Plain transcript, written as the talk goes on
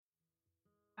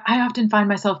I often find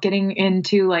myself getting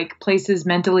into like places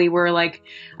mentally where like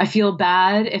I feel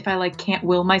bad if I like can't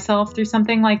will myself through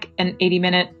something like an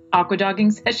 80-minute aqua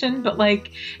jogging session, but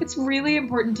like it's really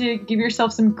important to give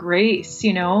yourself some grace,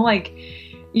 like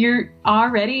you're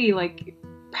already like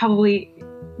probably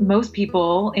most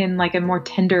people in like a more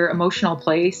tender emotional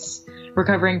place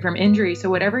recovering from injury. So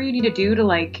whatever you need to do to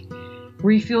like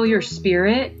refuel your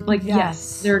spirit, like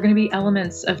yes there are going to be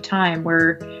elements of time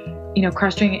where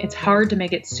cross training, it's hard to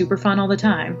make it super fun all the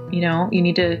time. You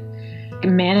need to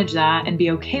manage that and be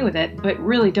okay with it, but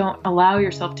really don't allow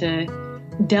yourself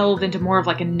to delve into more of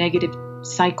like a negative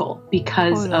cycle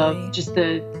because of just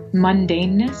the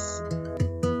mundaneness.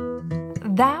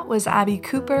 That was Abby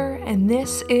Cooper, and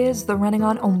this is the Running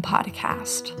on Om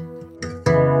podcast.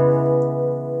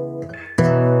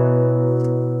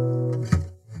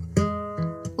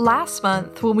 Last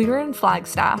month, when we were in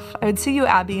Flagstaff, I would see you,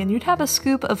 Abby, and you'd have a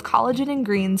scoop of collagen and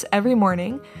greens every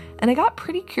morning, and I got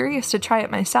pretty curious to try it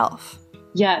myself.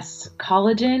 Yes,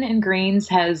 collagen and greens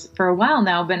has, for a while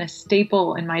now, been a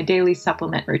staple in my daily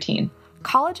supplement routine.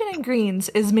 Collagen and greens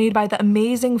is made by the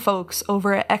amazing folks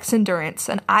over at X Endurance,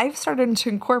 and I've started to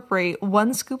incorporate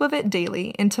 1 scoop of it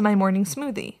daily into my morning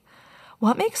smoothie.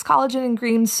 What makes collagen and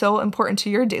greens so important to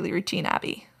your daily routine,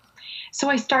 Abby? So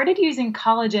I started using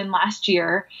collagen last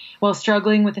year while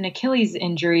struggling with an Achilles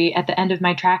injury at the end of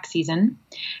my track season,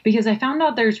 because I found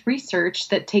out there's research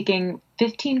that taking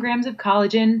 15 grams of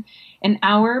collagen an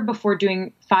hour before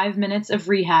doing 5 minutes of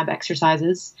rehab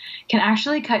exercises can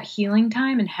actually cut healing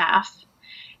time in half.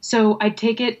 So I'd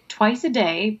take it twice a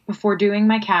day before doing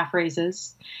my calf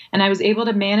raises, and I was able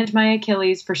to manage my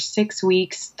Achilles for 6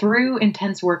 weeks through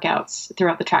intense workouts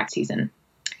throughout the track season.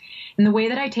 And the way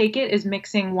that I take it is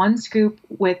mixing 1 scoop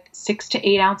with 6 to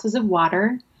 8 ounces of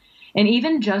water. And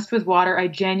even just with water, I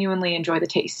genuinely enjoy the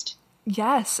taste.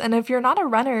 Yes, and if you're not a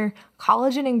runner,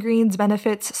 collagen and greens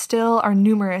benefits still are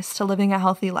numerous to living a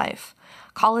healthy life.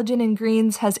 Collagen in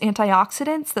greens has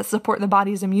antioxidants that support the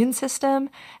body's immune system,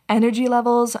 energy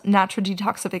levels, natural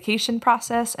detoxification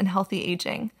process, and healthy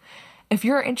aging. If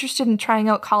you're interested in trying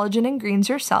out collagen and greens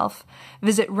yourself,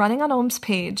 visit Running on Ohm's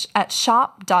page at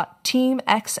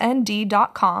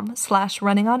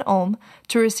shop.teamxnd.com/runningonom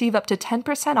to receive up to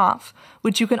 10% off,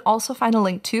 which you can also find a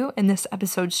link to in this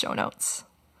episode's show notes.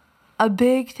 A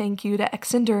big thank you to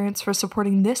X Endurance for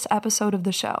supporting this episode of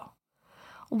the show.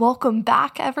 Welcome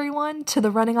back, everyone, to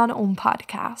the Running on Om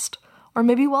podcast, or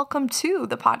maybe welcome to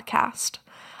the podcast.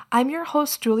 I'm your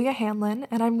host, Julia Hanlon,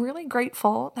 and I'm really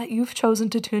grateful that you've chosen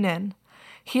to tune in.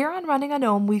 Here on Running on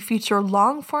Om, we feature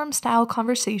long-form style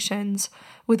conversations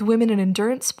with women in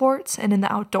endurance sports and in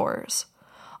the outdoors.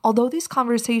 Although these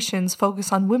conversations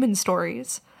focus on women's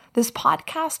stories, this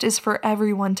podcast is for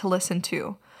everyone to listen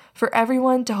to, for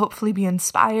everyone to hopefully be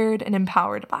inspired and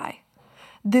empowered by.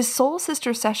 This Soul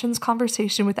Sister Sessions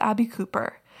conversation with Abby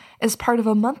Cooper is part of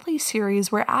a monthly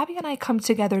series where Abby and I come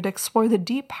together to explore the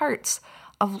deep parts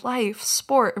of life,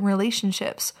 sport, and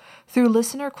relationships through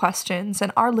listener questions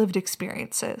and our lived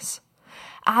experiences.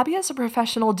 Abby is a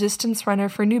professional distance runner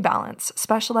for New Balance,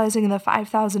 specializing in the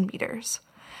 5,000 meters.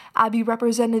 Abby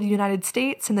represented the United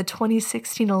States in the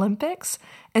 2016 Olympics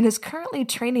and is currently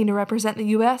training to represent the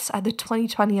U.S. at the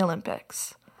 2020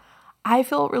 Olympics. I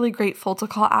feel really grateful to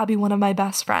call Abby one of my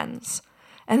best friends.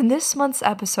 And in this month's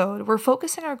episode, we're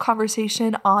focusing our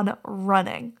conversation on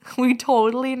running. We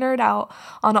totally nerd out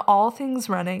on all things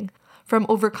running, from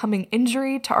overcoming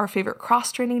injury to our favorite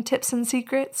cross-training tips and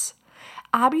secrets.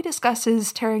 Abby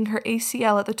discusses tearing her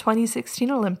ACL at the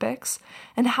 2016 Olympics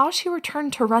and how she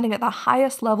returned to running at the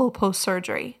highest level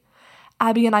post-surgery.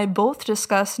 Abby and I both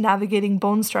discuss navigating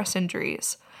bone stress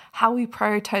injuries, how we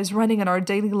prioritize running in our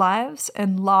daily lives,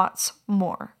 and lots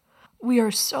more. We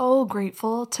are so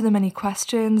grateful to the many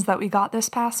questions that we got this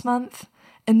past month,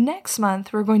 and next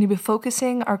month we're going to be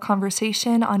focusing our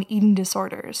conversation on eating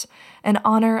disorders in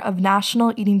honor of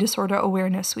National Eating Disorder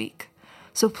Awareness Week.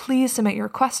 So please submit your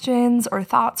questions or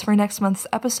thoughts for next month's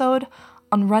episode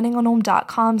on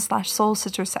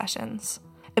runningonom.com/soulsistersessions.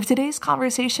 If today's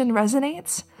conversation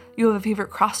resonates, you have a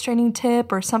favorite cross-training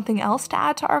tip or something else to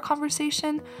add to our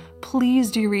conversation,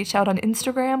 please do reach out on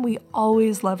Instagram. We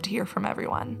always love to hear from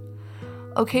everyone.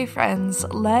 Okay, friends,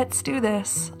 let's do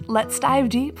this. Let's dive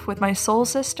deep with my soul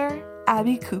sister,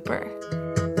 Abby Cooper.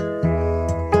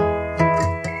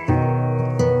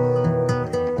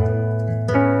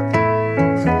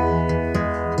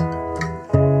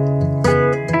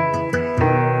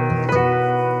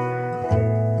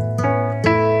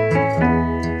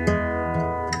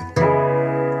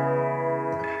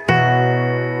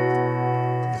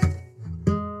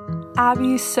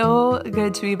 Abby, so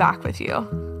good to be back with you.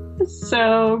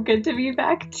 So good to be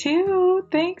back too.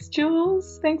 Thanks,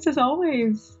 Jules. Thanks as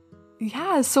always.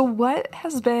 Yeah, so what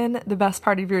has been the best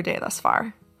part of your day thus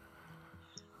far?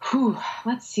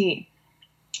 Let's see.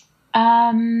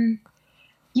 You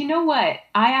know what?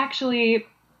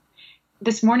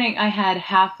 This morning I had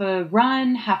half a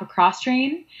run, half a cross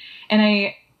train, and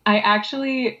I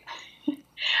actually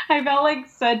I felt like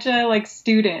such a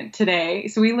student today.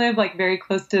 So we live very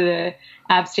close to the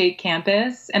App State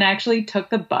campus, and I actually took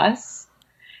the bus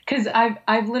because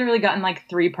I've literally gotten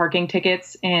 3 parking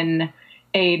tickets in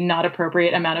a not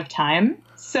appropriate amount of time.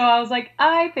 So I was like,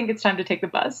 I think it's time to take the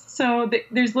bus. So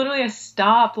there's literally a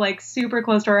stop super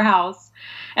close to our house.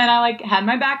 And I had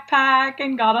my backpack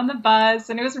and got on the bus,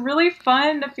 and it was really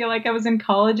fun to feel like I was in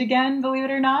college again, believe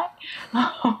it or not.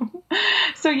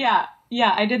 So yeah,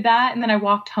 I did that. And then I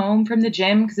walked home from the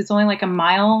gym because it's only a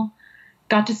mile.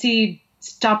 Got to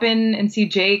stop in and see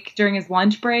Jake during his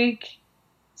lunch break.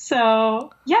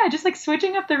 So yeah, just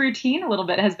switching up the routine a little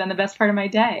bit has been the best part of my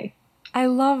day. I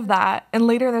love that. And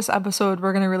later in this episode,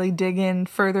 we're going to really dig in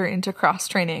further into cross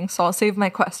training. So I'll save my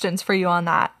questions for you on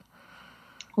that.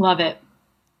 Love it.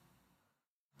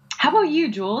 How about you,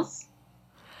 Jules?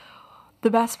 The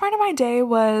best part of my day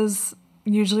was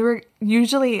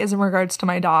usually is in regards to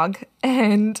my dog.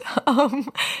 And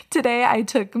today I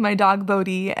took my dog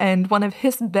Bodhi and one of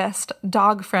his best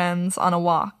dog friends on a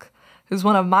walk, who's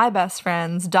one of my best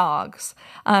friend's dogs,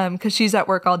 because she's at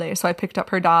work all day. So I picked up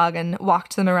her dog and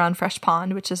walked them around Fresh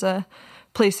Pond, which is a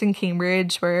place in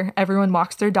Cambridge where everyone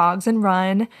walks their dogs and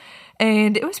run.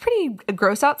 And it was pretty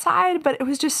gross outside, but it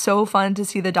was just so fun to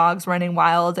see the dogs running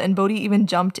wild. And Bodhi even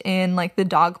jumped in the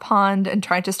dog pond and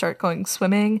tried to start going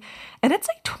swimming. And it's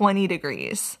 20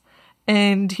 degrees.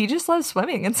 And he just loves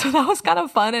swimming. And so that was kind of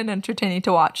fun and entertaining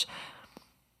to watch.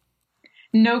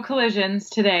 No collisions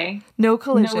today. No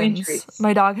collisions. No injuries.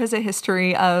 My dog has a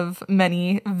history of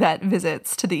many vet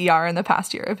visits to the ER in the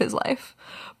past year of his life.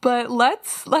 But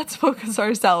let's focus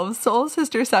ourselves. Soul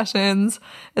Sister Sessions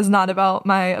is not about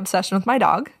my obsession with my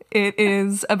dog. It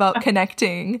is about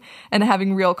connecting and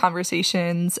having real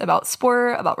conversations about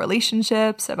sport, about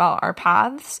relationships, about our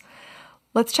paths.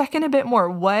 Let's check in a bit more.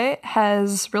 What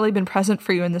has really been present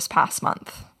for you in this past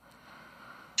month?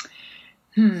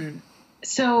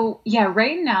 So yeah,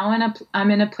 right now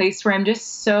I'm in a place where I'm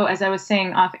just so, as I was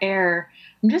saying off air,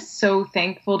 I'm just so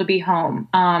thankful to be home.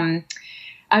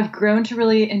 I've grown to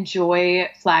really enjoy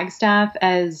Flagstaff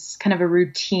as kind of a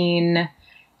routine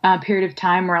period of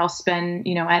time where I'll spend,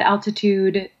 at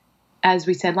altitude. As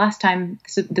we said last time,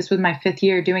 this was my 5th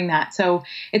year doing that. So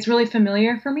it's really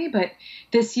familiar for me. But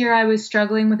this year I was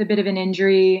struggling with a bit of an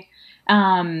injury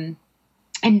and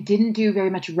didn't do very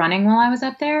much running while I was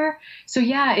up there. So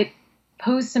yeah, it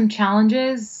posed some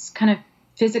challenges, kind of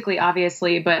physically,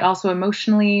 obviously, but also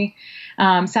emotionally.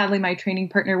 Sadly, my training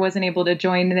partner wasn't able to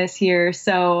join this year.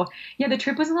 So yeah, the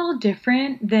trip was a little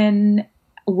different than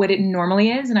what it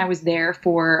normally is. And I was there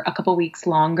for a couple weeks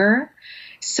longer.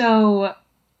 So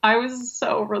I was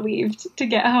so relieved to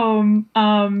get home.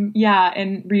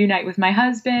 And reunite with my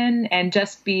husband and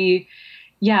just be,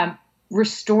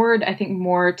 restored, I think,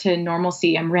 more to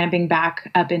normalcy. I'm ramping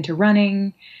back up into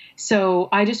running. So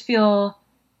I just feel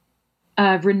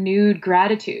renewed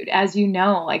gratitude. As you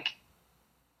know,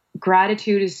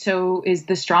 gratitude is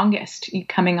the strongest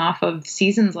coming off of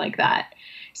seasons like that.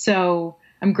 So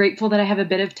I'm grateful that I have a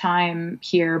bit of time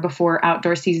here before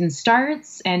outdoor season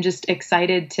starts and just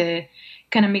excited to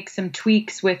kind of make some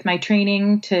tweaks with my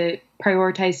training to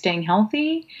prioritize staying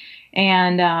healthy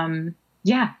and,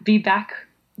 be back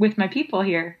with my people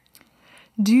here.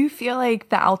 Do you feel like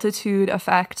the altitude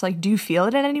effect, do you feel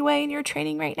it in any way in your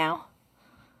training right now?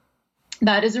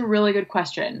 That is a really good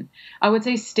question. I would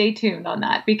say stay tuned on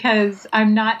that because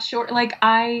I'm not sure.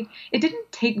 It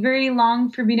didn't take very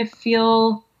long for me to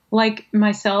feel like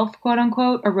myself, quote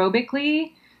unquote,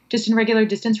 aerobically, just in regular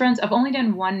distance runs. I've only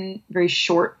done one very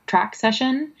short track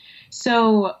session.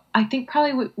 So I think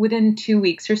probably within 2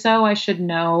 weeks or so, I should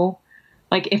know,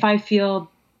 if I feel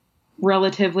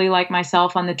relatively like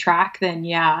myself on the track, then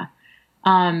yeah.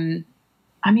 I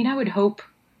would hope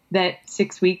that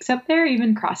 6 weeks up there,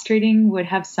 even cross training would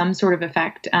have some sort of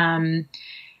effect.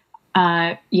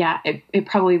 It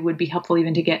probably would be helpful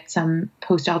even to get some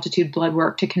post-altitude blood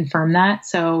work to confirm that.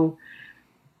 So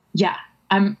yeah,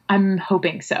 I'm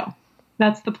hoping so.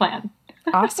 That's the plan.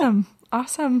 Awesome.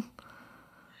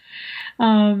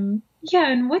 And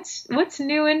what's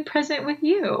new and present with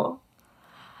you?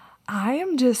 I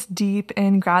am just deep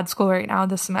in grad school right now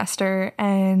this semester,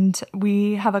 and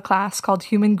we have a class called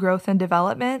Human Growth and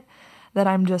Development that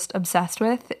I'm just obsessed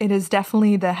with. It is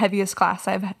definitely the heaviest class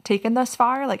I've taken thus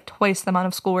far, like twice the amount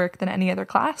of schoolwork than any other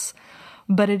class.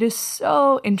 But it is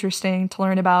so interesting to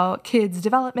learn about kids'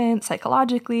 development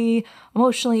psychologically,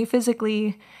 emotionally,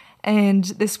 physically. And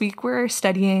this week we're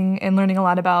studying and learning a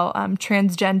lot about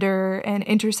transgender and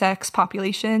intersex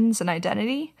populations and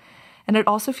identity. And it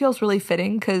also feels really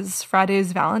fitting because Friday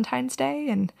is Valentine's Day.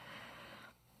 And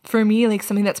for me, like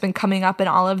something that's been coming up in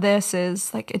all of this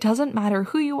is like, it doesn't matter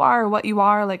who you are or what you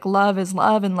are, like love is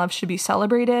love and love should be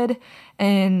celebrated.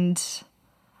 And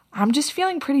I'm just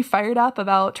feeling pretty fired up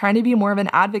about trying to be more of an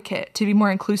advocate, to be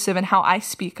more inclusive in how I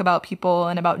speak about people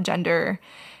and about gender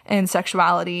and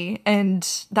sexuality. And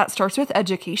that starts with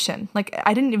education. Like,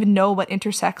 I didn't even know what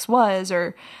intersex was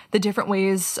or the different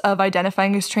ways of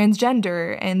identifying as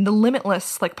transgender and the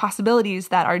limitless like possibilities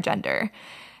that are gender.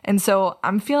 And so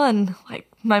I'm feeling like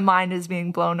my mind is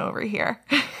being blown over here.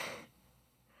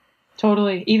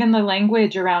 Totally. Even the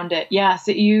language around it. Yeah.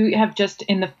 So you have just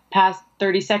in the past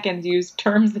 30 seconds used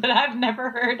terms that I've never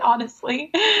heard,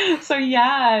 honestly. So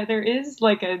yeah, there is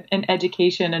like an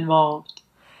education involved.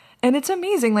 And it's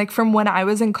amazing. Like from when I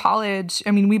was in college,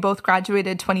 I mean, we both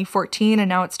graduated 2014 and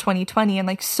now it's 2020. And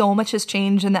like so much has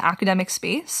changed in the academic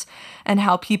space and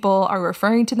how people are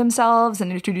referring to themselves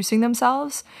and introducing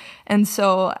themselves. And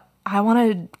so I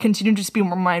want to continue to just be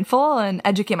more mindful and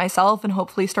educate myself and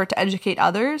hopefully start to educate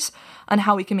others on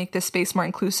how we can make this space more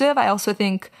inclusive. I also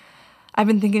think I've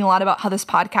been thinking a lot about how this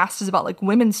podcast is about like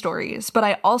women's stories, but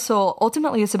I also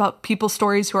ultimately it's about people's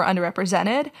stories who are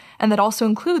underrepresented. And that also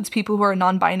includes people who are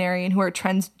non-binary and who are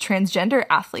transgender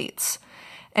athletes.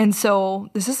 And so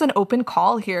this is an open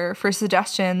call here for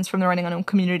suggestions from the Running on Home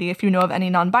community. If you know of any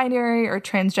non-binary or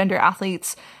transgender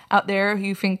athletes out there who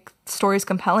you think stories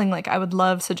compelling, like I would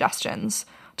love suggestions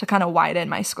to kind of widen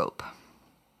my scope.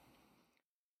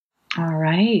 All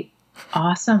right.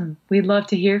 Awesome. We'd love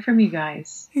to hear from you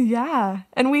guys. Yeah.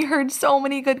 And we heard so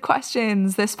many good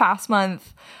questions this past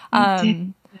month.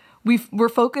 We're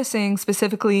focusing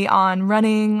specifically on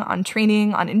running, on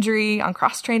training, on injury, on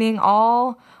cross training,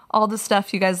 all the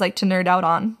stuff you guys like to nerd out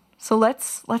on. So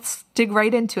let's dig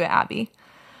right into it, Abby.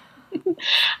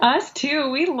 Us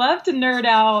too. We love to nerd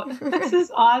out. This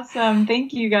is awesome.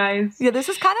 Thank you guys. Yeah, this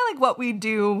is kind of like what we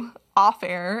do off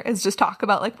air is just talk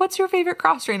about like, what's your favorite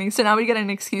cross training? So now we get an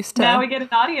excuse to... Now we get an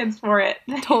audience for it.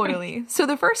 Totally. So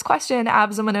the first question,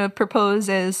 Abs, I'm going to propose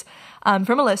is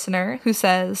from a listener who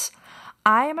says,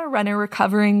 I am a runner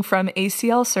recovering from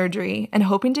ACL surgery and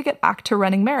hoping to get back to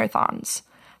running marathons.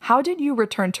 How did you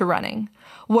return to running?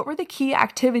 What were the key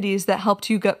activities that helped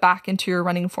you get back into your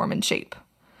running form and shape?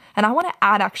 And I want to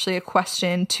add actually a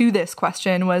question to this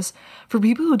question was, for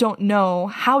people who don't know,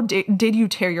 how did you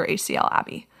tear your ACL,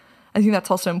 Abby? I think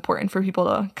that's also important for people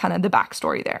to kind of the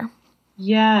backstory there.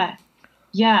 Yeah.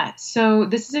 So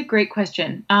this is a great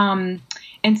question. And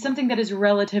something that is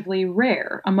relatively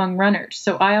rare among runners.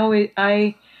 So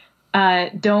I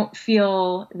don't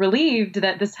feel relieved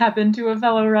that this happened to a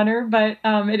fellow runner, but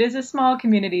it is a small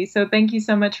community. So thank you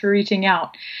so much for reaching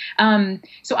out.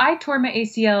 So I tore my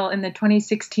ACL in the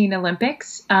 2016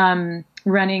 Olympics,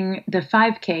 running the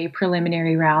 5K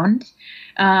preliminary round.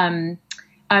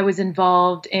 I was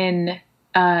involved in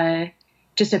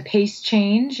just a pace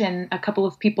change, and a couple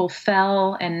of people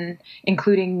fell, and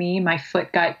including me, my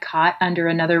foot got caught under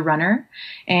another runner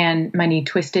and my knee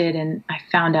twisted. And I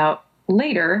found out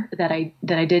later that I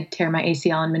did tear my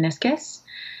ACL and meniscus.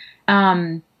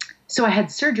 So I had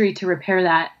surgery to repair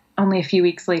that only a few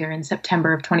weeks later in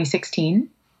September of 2016.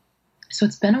 So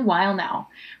it's been a while now,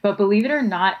 but believe it or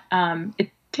not, it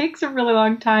takes a really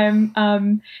long time,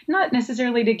 not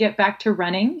necessarily to get back to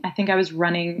running. I think I was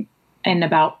running in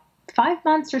about 5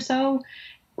 months or so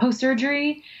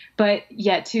post-surgery, but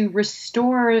yet to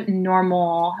restore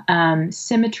normal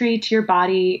symmetry to your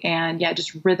body and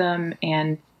just rhythm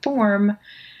and form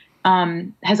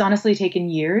has honestly taken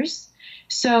years.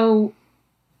 So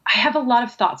I have a lot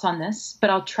of thoughts on this, but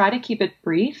I'll try to keep it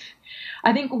brief.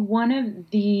 I think one of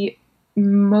the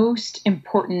most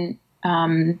important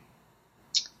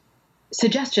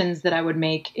suggestions that I would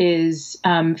make is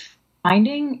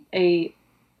finding a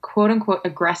quote unquote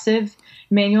aggressive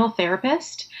manual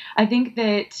therapist. I think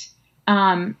that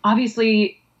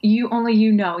obviously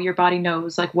your body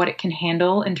knows like what it can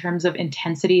handle in terms of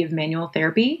intensity of manual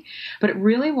therapy, but it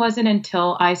really wasn't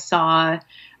until I saw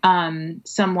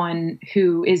someone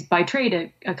who is by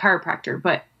trade a chiropractor,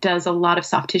 but does a lot of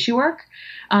soft tissue work,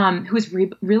 who is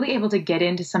really able to get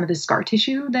into some of the scar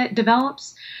tissue that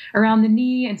develops around the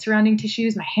knee and surrounding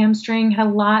tissues. My hamstring had a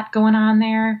lot going on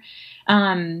there.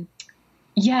 And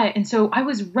so I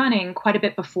was running quite a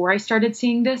bit before I started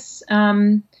seeing this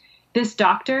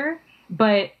doctor,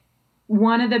 But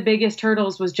one of the biggest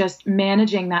hurdles was just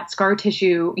managing that scar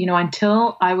tissue,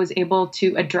 until I was able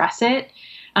to address it,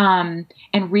 and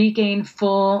regain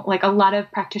full, like a lot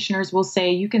of practitioners will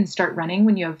say you can start running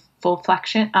when you have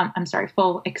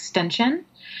full extension.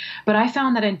 But I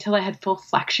found that until I had full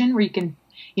flexion, where you can,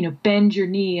 bend your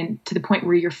knee and to the point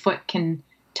where your foot can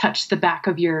touch the back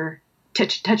of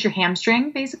touch your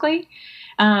hamstring, basically.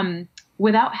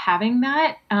 Without having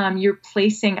that, you're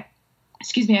placing,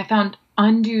 I found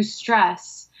undue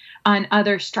stress on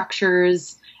other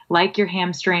structures like your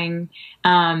hamstring.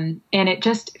 And it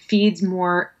just feeds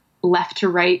more left to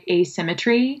right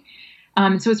asymmetry.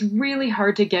 So it's really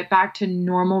hard to get back to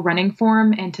normal running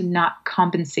form and to not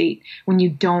compensate when you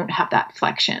don't have that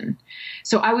flexion.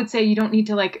 So I would say you don't need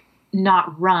to like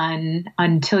not run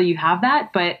until you have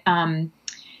that, but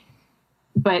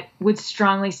would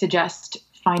strongly suggest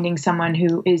finding someone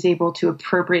who is able to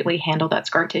appropriately handle that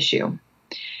scar tissue.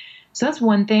 So that's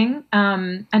one thing.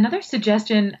 Another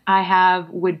suggestion I have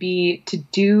would be to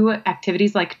do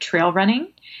activities like trail running,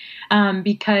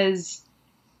 because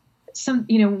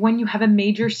when you have a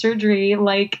major surgery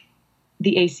like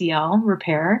the ACL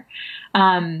repair,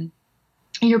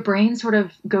 your brain sort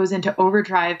of goes into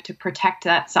overdrive to protect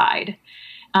that side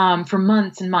for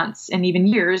months and months and even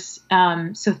years.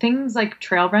 So things like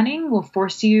trail running will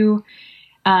force you,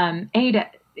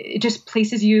 it just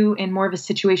places you in more of a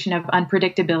situation of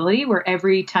unpredictability, where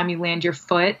every time you land your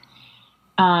foot,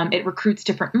 it recruits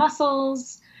different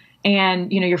muscles,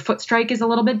 and, your foot strike is a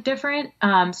little bit different.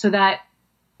 So that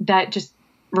just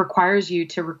requires you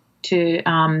to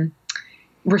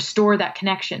restore that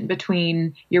connection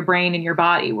between your brain and your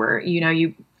body, where,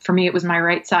 for me, it was my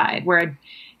right side, where I'd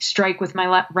strike with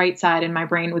my right side and my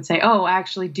brain would say, oh, I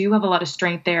actually do have a lot of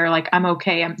strength there. Like, I'm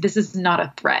okay. This is not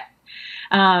a threat.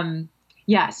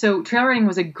 So trail running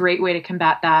was a great way to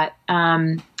combat that.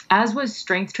 As was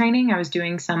strength training. I was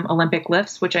doing some Olympic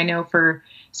lifts, which I know for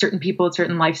certain people with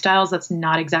certain lifestyles, that's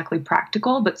not exactly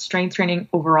practical, but strength training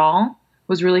overall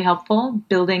was really helpful,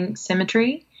 building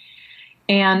symmetry.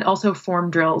 And also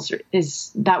form drills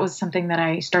that was something that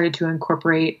I started to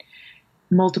incorporate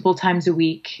multiple times a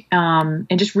week, and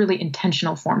just really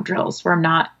intentional form drills where I'm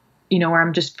not, where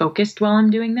I'm just focused while I'm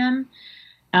doing them.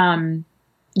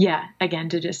 Again,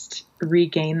 to just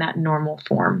regain that normal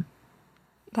form.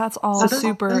 That's all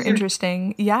super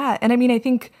interesting. Yeah. And I mean, I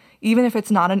think even if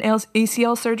it's not an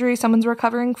ACL surgery someone's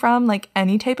recovering from, like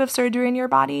any type of surgery in your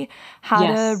body, how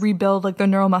to rebuild like the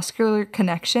neuromuscular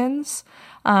connections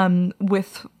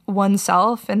with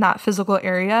oneself in that physical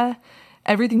area.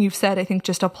 Everything you've said, I think,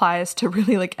 just applies to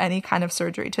really like any kind of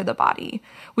surgery to the body.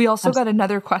 We also got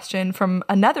another question from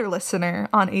another listener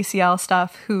on ACL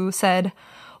stuff who said,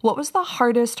 what was the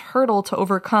hardest hurdle to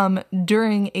overcome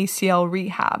during ACL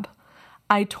rehab?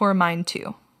 I tore mine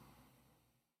too.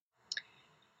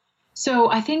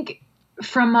 So I think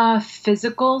from a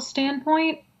physical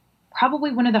standpoint,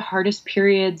 probably one of the hardest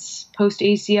periods post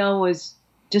ACL was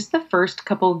just the first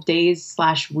couple of days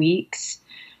 / weeks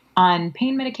on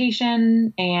pain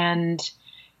medication, and,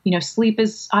 sleep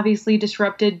is obviously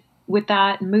disrupted with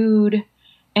that, mood.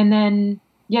 And then,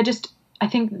 I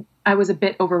think I was a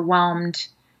bit overwhelmed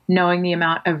knowing the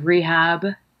amount of rehab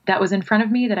that was in front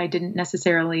of me that I didn't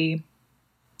necessarily,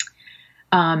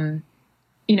 and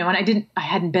I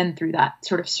hadn't been through that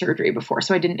sort of surgery before,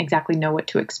 so I didn't exactly know what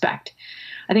to expect.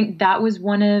 I think that was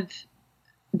one of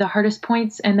the hardest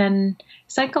points. And then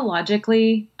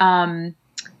psychologically, I'm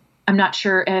not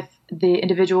sure if the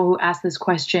individual who asked this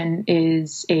question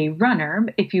is a runner.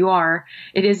 If you are,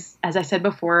 it is, as I said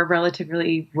before, a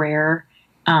relatively rare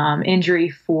injury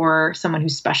for someone who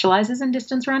specializes in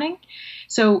distance running.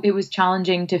 So it was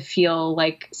challenging to feel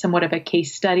like somewhat of a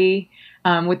case study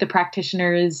with the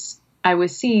practitioners I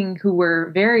was seeing, who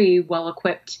were very well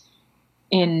equipped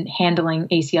in handling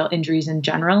ACL injuries in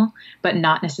general, but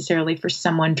not necessarily for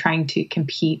someone trying to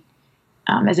compete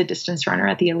as a distance runner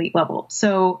at the elite level.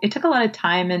 So it took a lot of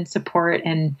time and support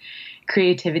and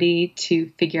creativity to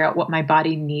figure out what my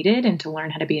body needed and to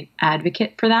learn how to be an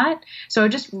advocate for that. So I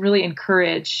just really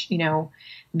encourage,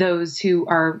 those who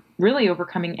are really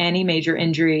overcoming any major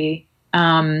injury.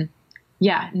 Really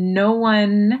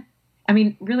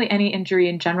any injury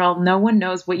in general, no one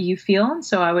knows what you feel. And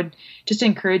so I would just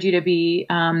encourage you to be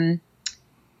a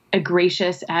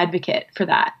gracious advocate for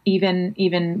that, even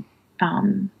in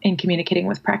communicating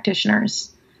with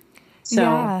practitioners. So,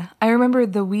 yeah, I remember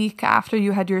the week after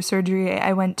you had your surgery,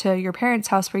 I went to your parents'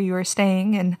 house where you were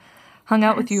staying and hung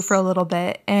out with you for a little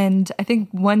bit. And I think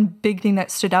one big thing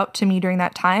that stood out to me during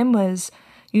that time was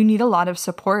you need a lot of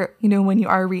support, when you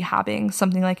are rehabbing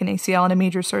something like an ACL and a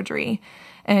major surgery.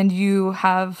 and you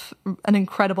have an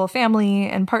incredible family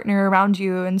and partner around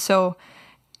you. And so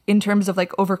in terms of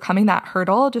like overcoming that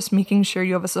hurdle, just making sure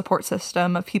you have a support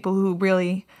system of people who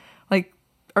really like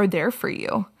are there for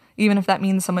you, even if that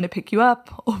means someone to pick you up,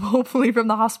 hopefully from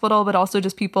the hospital, but also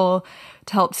just people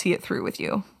to help see it through with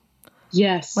you.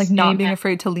 Yes. Like not being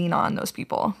afraid to lean on those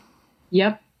people.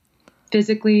 Yep.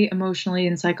 Physically, emotionally,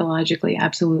 and psychologically.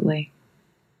 Absolutely.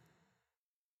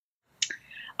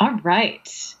 All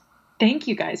right. Thank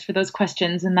you guys for those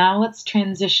questions. And now let's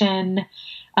transition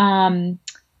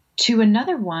to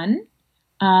another one.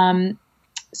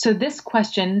 So this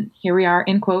question, here we are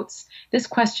in quotes, this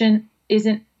question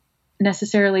isn't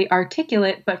necessarily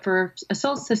articulate, but for a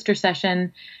Soul Sister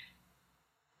session,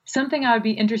 something I would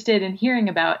be interested in hearing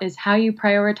about is how you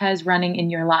prioritize running in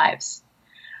your lives.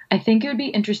 I think it would be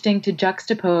interesting to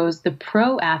juxtapose the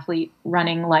pro athlete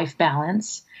running life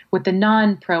balance with the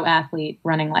non-pro athlete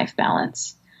running life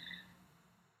balance.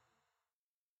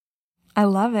 I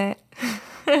love it.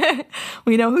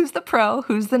 We know who's the pro,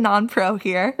 who's the non-pro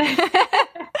here.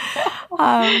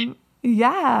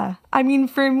 Yeah. I mean,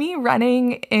 for me,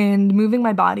 running and moving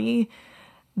my body,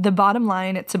 the bottom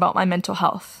line, it's about my mental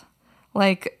health.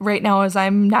 Like right now, as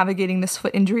I'm navigating this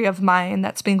foot injury of mine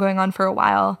that's been going on for a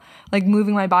while, like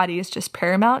moving my body is just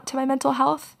paramount to my mental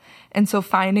health. And so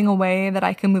finding a way that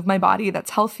I can move my body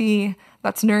that's healthy,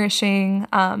 that's nourishing,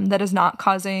 that is not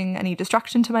causing any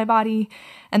destruction to my body.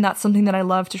 And that's something that I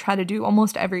love to try to do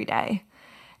almost every day.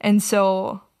 And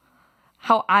so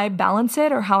how I balance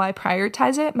it or how I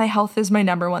prioritize it, my health is my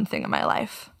number one thing in my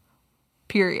life,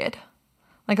 period.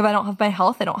 Like if I don't have my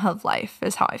health, I don't have life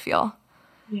is how I feel.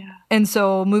 Yeah. And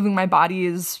so moving my body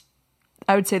is,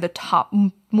 I would say,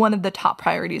 one of the top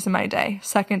priorities in my day,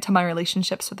 second to my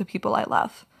relationships with the people I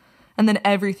love. And then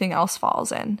everything else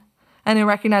falls in. And I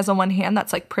recognize on one hand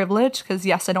that's like privilege because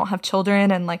yes, I don't have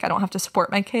children and like I don't have to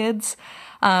support my kids.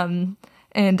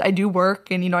 And I do work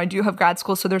and, you know, I do have grad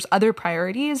school. So there's other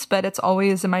priorities, but it's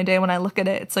always in my day when I look at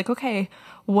it, it's like, okay,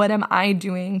 what am I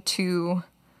doing to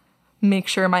make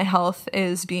sure my health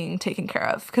is being taken care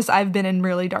of? Because I've been in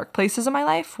really dark places in my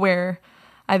life where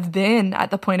I've been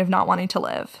at the point of not wanting to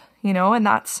live, you know, and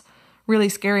that's really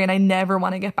scary. And I never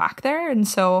want to get back there. And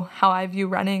so how I view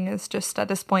running is just at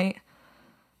this point,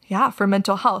 yeah, for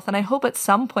mental health. And I hope at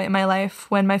some point in my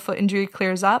life when my foot injury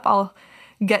clears up, I'll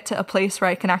get to a place where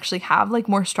I can actually have like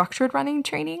more structured running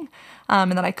training,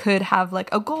 and that I could have like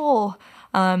a goal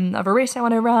of a race I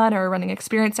want to run or a running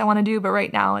experience I want to do. But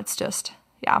right now it's just,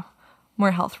 yeah, more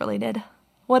health related.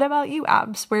 What about you,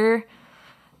 Abs?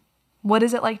 What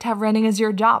is it like to have running as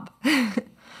your job?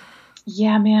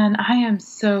 Yeah, man, I am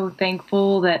so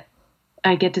thankful that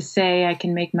I get to say I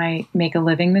can make a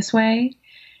living this way.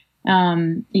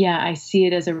 Yeah, I see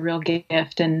it as a real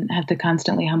gift and have to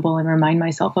constantly humble and remind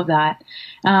myself of that.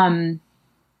 But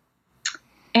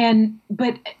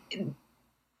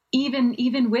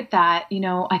even with that, you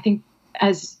know, I think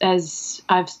as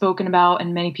I've spoken about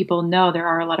and many people know, there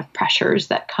are a lot of pressures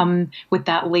that come with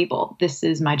that label. This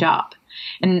is my job.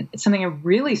 And it's something I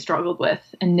really struggled with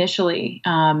initially,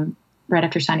 right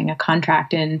after signing a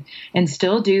contract and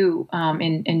still do,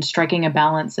 in striking a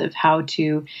balance of how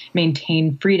to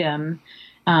maintain freedom,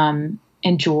 and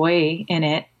joy in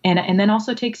it. And then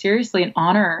also take seriously and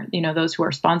honor, you know, those who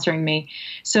are sponsoring me.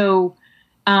 So,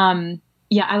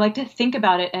 yeah, I like to think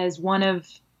about it as one of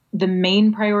the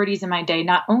main priorities in my day,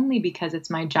 not only because it's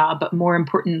my job, but more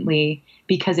importantly,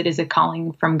 because it is a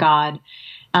calling from God.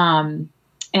 And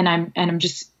I'm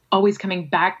just always coming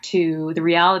back to the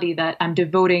reality that I'm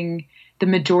devoting the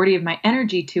majority of my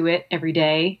energy to it every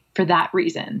day for that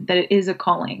reason, that it is a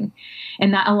calling.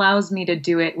 And that allows me to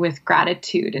do it with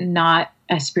gratitude and not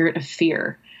a spirit of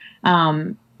fear,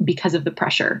 because of the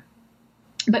pressure.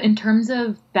 But in terms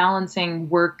of balancing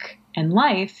work and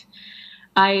life,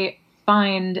 I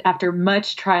find after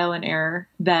much trial and error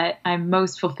that I'm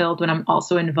most fulfilled when I'm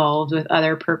also involved with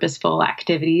other purposeful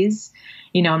activities.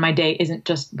 You know, my day isn't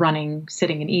just running,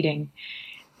 sitting, and eating,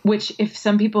 which if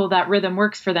some people that rhythm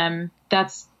works for them,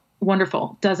 that's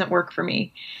wonderful. Doesn't work for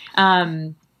me.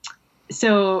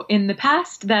 So in the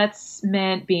past, that's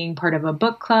meant being part of a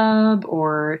book club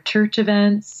or church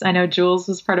events. I know Jules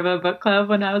was part of a book club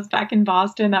when I was back in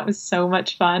Boston. That was so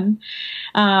much fun.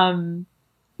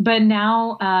 But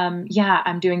now,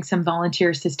 I'm doing some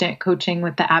volunteer assistant coaching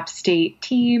with the App State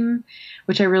team,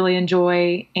 which I really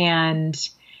enjoy. And,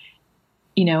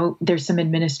 you know, there's some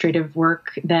administrative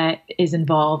work that is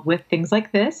involved with things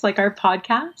like this, like our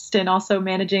podcast, and also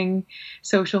managing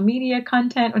social media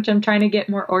content, which I'm trying to get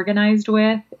more organized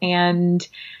with. And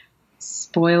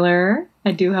Spoiler,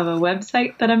 I do have a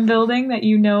website that I'm building that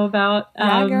you know about.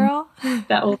 Yeah, girl.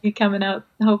 That will be coming out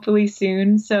hopefully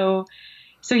soon. So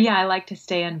yeah, I like to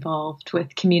stay involved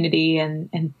with community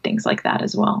and things like that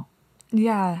as well.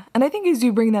 Yeah. And I think as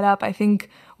you bring that up, I think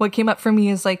what came up for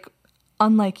me is like,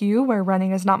 unlike you, where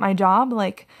running is not my job,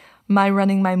 like my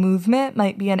running, my movement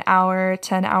might be an hour,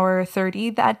 10 hour, 30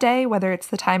 that day, whether it's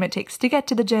the time it takes to get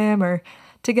to the gym or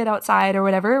to get outside or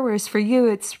whatever. Whereas for you,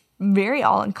 it's very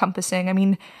all encompassing. I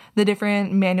mean, the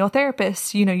different manual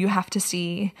therapists, you have to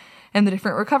see, and the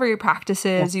different recovery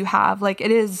practices you have, like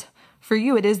it is, for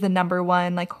you, it is the number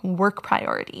one, like work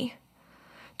priority.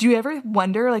 Do you ever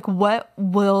wonder, like, what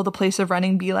will the place of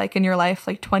running be like in your life,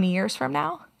 like 20 years from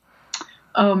now?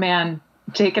 Oh man,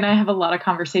 Jake and I have a lot of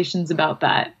conversations about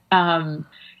that.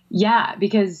 Yeah,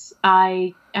 because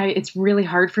it's really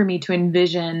hard for me to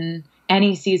envision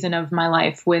any season of my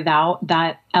life without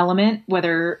that element,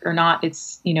 whether or not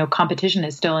it's, competition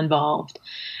is still involved.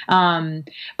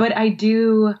 But I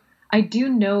do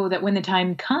know that when the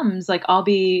time comes, like I'll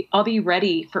be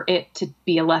ready for it to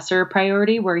be a lesser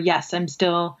priority where, yes, I'm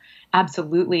still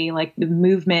absolutely like the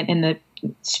movement and the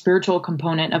spiritual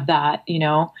component of that,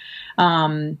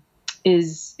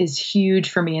 is huge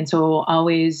for me. And so it will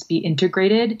always be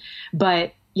integrated.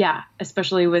 But yeah,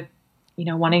 especially with,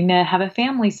 wanting to have a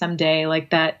family someday, like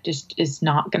that just is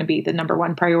not going to be the number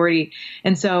one priority.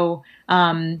 And so,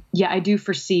 I do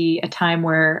foresee a time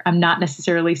where I'm not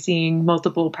necessarily seeing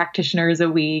multiple practitioners a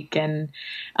week. And,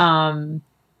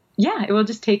 it will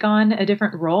just take on a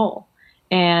different role.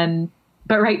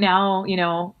 But right now,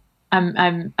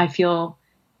 I feel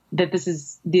that this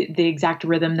is the exact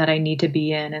rhythm that I need to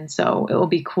be in. And so it will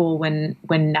be cool when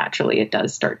naturally it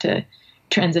does start to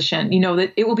transition,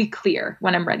 that it will be clear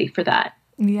when I'm ready for that.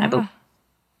 Yeah.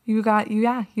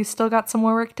 You still got some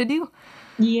more work to do.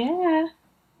 Yeah.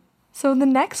 So the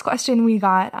next question we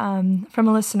got from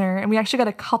a listener, and we actually got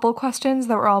a couple questions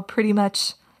that were all pretty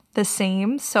much the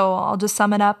same. So I'll just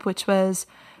sum it up, which was,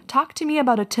 talk to me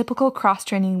about a typical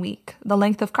cross-training week, the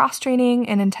length of cross-training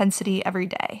and intensity every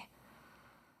day.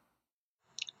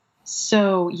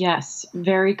 So yes,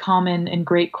 very common and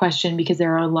great question, because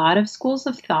there are a lot of schools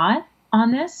of thought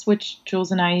on this, which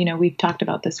Jules and I, we've talked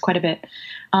about this quite a bit.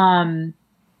 And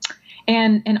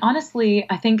honestly,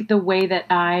 I think the way that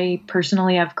I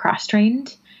personally have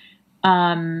cross-trained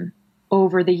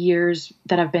over the years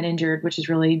that I've been injured, which is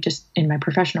really just in my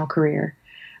professional career,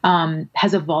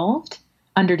 has evolved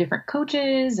under different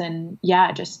coaches and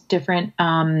just different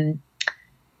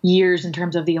years in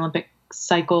terms of the Olympic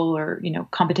cycle or,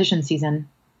 competition season.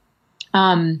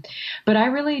 But I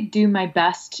really do my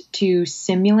best to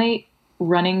simulate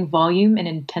running volume and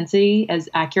intensity as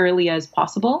accurately as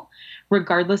possible,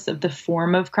 regardless of the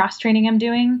form of cross training I'm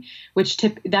doing,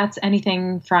 that's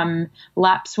anything from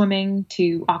lap swimming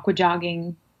to aqua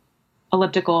jogging,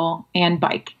 elliptical, and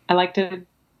bike. I like to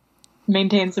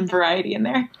maintain some variety in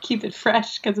there, keep it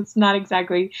fresh, because it's not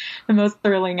exactly the most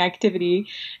thrilling activity,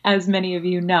 as many of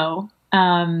you know.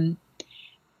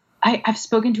 I've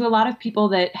spoken to a lot of people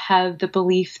that have the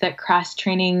belief that cross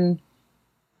training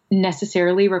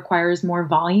necessarily requires more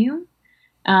volume,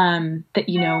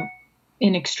 that,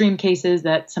 in extreme cases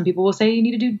that some people will say you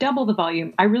need to do double the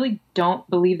volume. I really don't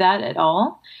believe that at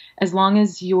all. As long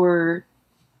as you're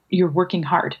working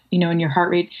hard, and your heart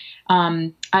rate.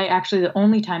 The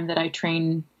only time that I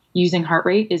train using heart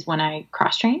rate is when I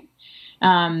cross train.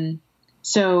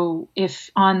 So if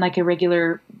on like a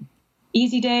regular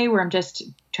easy day where I'm just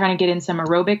trying to get in some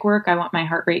aerobic work, I want my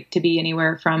heart rate to be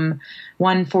anywhere from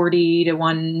 140 to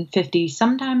 150,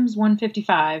 sometimes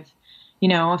 155,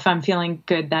 if I'm feeling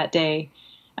good that day.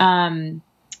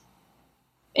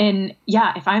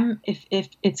 If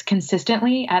it's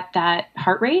consistently at that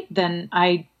heart rate, then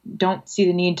I don't see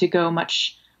the need to go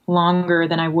much longer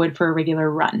than I would for a regular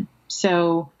run.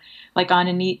 So like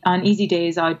on easy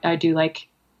days, I do like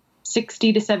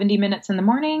 60 to 70 minutes in the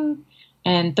morning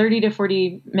and 30 to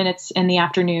 40 minutes in the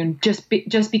afternoon, just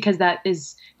because that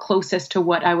is closest to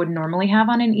what I would normally have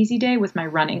on an easy day with my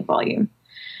running volume.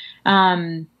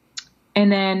 And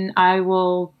then I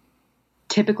will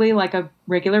typically, like a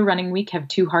regular running week, have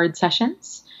 2 hard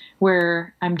sessions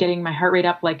where I'm getting my heart rate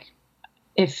up. Like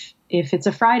if it's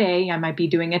a Friday, I might be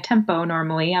doing a tempo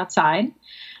normally outside.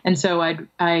 And so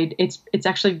it's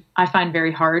actually, I find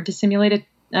very hard to simulate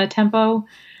a tempo.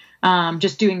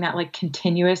 Just doing that like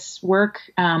continuous work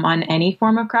on any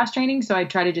form of cross training. So I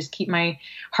try to just keep my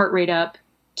heart rate up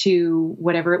to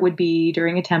whatever it would be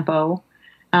during a tempo,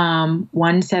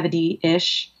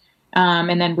 170-ish,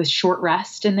 and then with short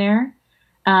rest in there.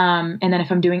 And then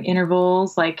if I'm doing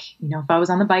intervals, like, if I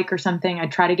was on the bike or something,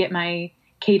 I'd try to get my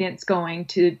cadence going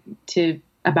to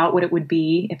about what it would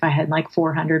be if I had like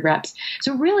 400 reps.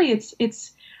 So really it's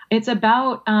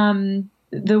about,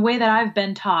 the way that I've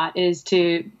been taught is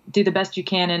to do the best you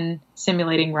can in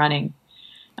simulating running.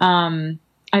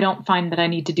 I don't find that I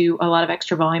need to do a lot of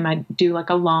extra volume. I do like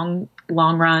a long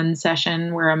run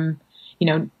session where I'm,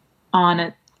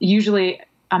 usually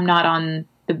I'm not on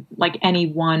I'm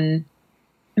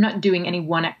not doing any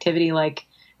one activity like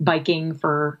biking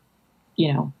for,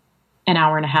 an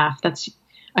hour and a half.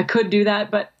 I could do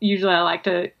that, but usually I like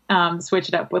to switch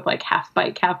it up with like half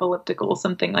bike, half elliptical,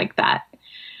 something like that.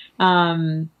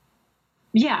 That's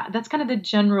kind of the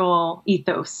general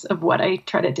ethos of what I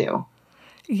try to do.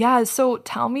 Yeah. So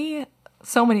tell me,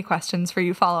 so many questions for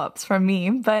you, follow-ups from me.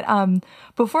 But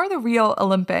before the Rio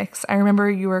Olympics, I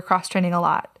remember you were cross-training a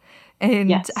lot. And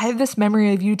yes. I have this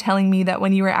memory of you telling me that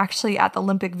when you were actually at the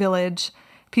Olympic Village,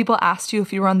 people asked you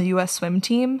if you were on the U.S. swim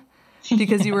team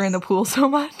because yes. you were in the pool so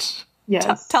much.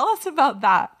 Yes. Tell us about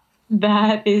that.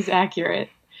 That is accurate.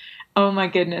 Oh my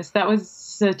goodness. That was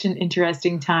such an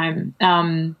interesting time.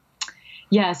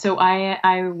 So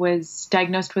I was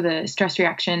diagnosed with a stress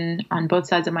reaction on both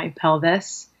sides of my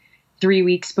pelvis 3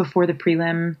 weeks before the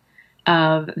prelim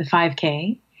of the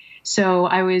 5K. So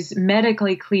I was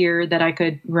medically cleared that I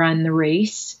could run the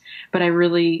race, but I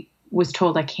really was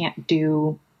told I can't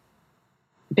do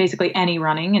basically any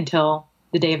running until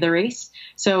the day of the race.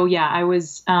 So yeah, I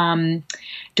was,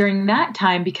 during that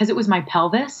time, because it was my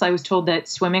pelvis, I was told that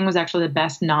swimming was actually the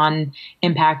best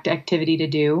non-impact activity to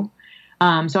do.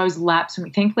 So I was lap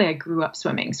swimming. Thankfully I grew up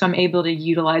swimming, so I'm able to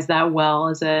utilize that well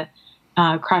as a,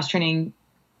 cross-training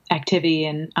activity.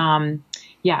 And,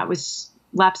 it was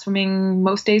lap swimming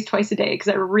most days, twice a day, because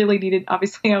I really needed,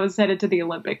 obviously I was headed to the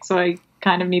Olympics, so I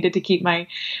kind of needed to keep my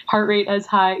heart rate as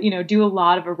high, do a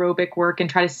lot of aerobic work and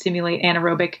try to simulate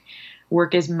anaerobic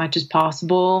work as much as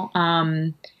possible.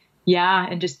 And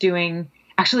just doing,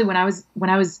 actually when I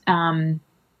was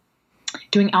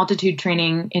doing altitude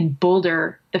training in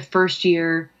Boulder the first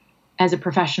year as a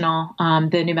professional,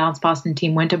 the New Balance Boston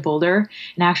team went to Boulder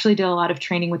and actually did a lot of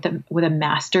training with a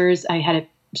master's. I had a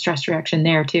stress reaction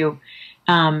there too.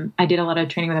 I did a lot of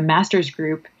training with a master's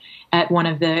group at one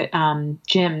of the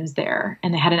gyms there,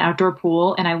 and they had an outdoor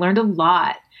pool, and I learned a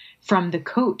lot from the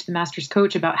coach, the master's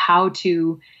coach, about how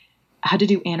to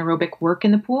do anaerobic work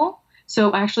in the pool.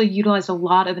 So I actually utilized a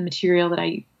lot of the material that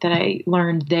I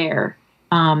learned there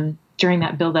during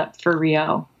that build up for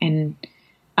Rio. And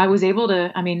I was able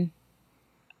to,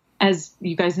 as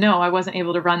you guys know, I wasn't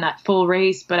able to run that full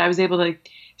race, but I was able to,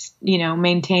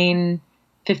 maintain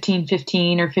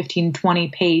 15:15 or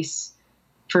 15:20 pace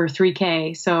for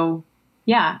 3K. So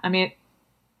yeah,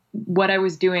 what I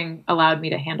was doing allowed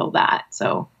me to handle that.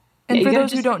 So. And for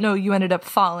those who don't know, you ended up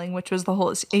falling, which was the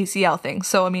whole ACL thing.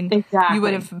 So, exactly. You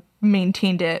would have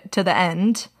maintained it to the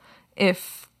end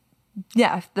if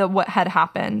what had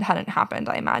happened hadn't happened,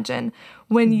 I imagine.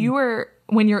 When mm-hmm.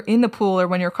 When you're in the pool or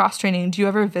when you're cross-training, do you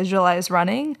ever visualize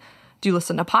running? Do you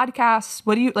listen to podcasts?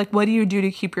 What do you do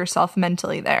to keep yourself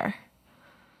mentally there?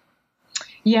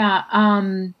 Yeah.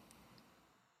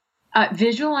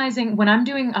 Visualizing when I'm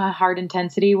doing a hard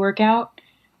intensity workout,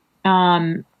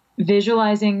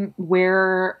 visualizing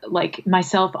where like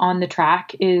myself on the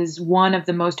track is one of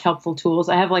the most helpful tools.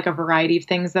 I have like a variety of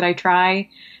things that I try.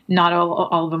 Not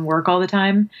all of them work all the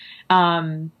time.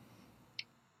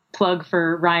 Plug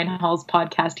for Ryan Hall's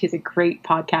podcast. He has a great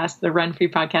podcast, the Run Free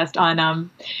podcast, on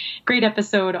great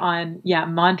episode on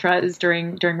mantras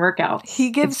during workouts.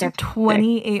 He gives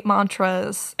 28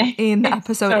 mantras in the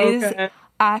episode. So it is good.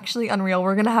 Actually unreal.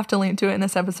 We're gonna have to link to it in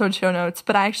this episode show notes,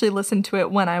 but I actually listened to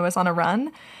it when I was on a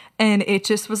run, and it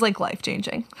just was like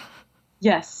life-changing.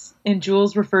 Yes. And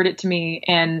Jules referred it to me,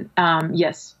 and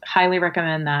yes, highly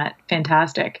recommend that.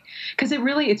 Fantastic. Because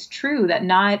it's true that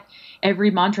not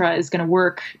every mantra is going to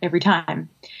work every time.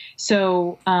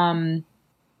 So, to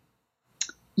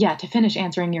finich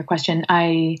answering your question,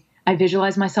 I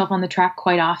visualize myself on the track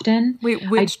quite often. Wait,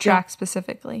 which track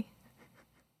specifically?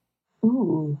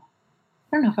 Ooh,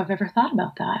 I don't know if I've ever thought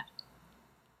about that.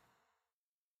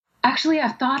 Actually,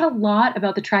 I've thought a lot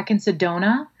about the track in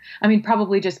Sedona.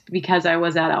 Probably just because I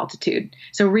was at altitude.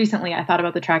 So recently I thought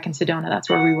about the track in Sedona. That's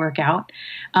where we work out.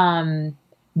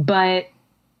 But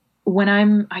when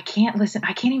I can't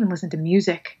even listen to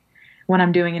music when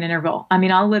I'm doing an interval.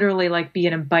 I'll literally like be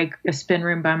in a spin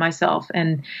room by myself.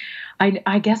 And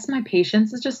I guess my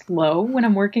patience is just low when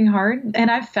I'm working hard. And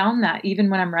I've found that even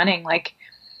when I'm running, like,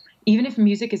 even if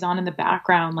music is on in the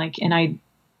background, like, and I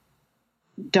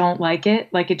don't like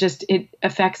it, like it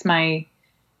affects my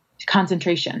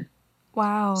concentration.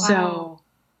 Wow. So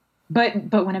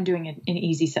But when I'm doing an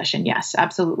easy session, yes,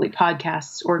 absolutely.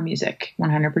 Podcasts or music,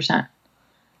 100%.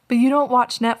 But you don't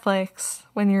watch Netflix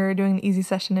when you're doing an easy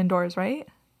session indoors, right?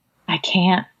 I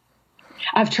can't.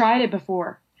 I've tried it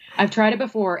before.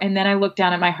 And then I look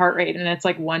down at my heart rate and it's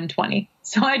like 120.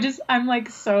 So I'm like,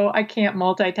 I can't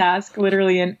multitask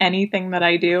literally in anything that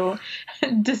I do,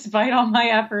 despite all my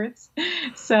efforts.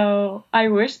 So I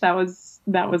wish that was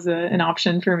an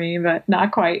option for me, but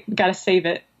not quite. Got to save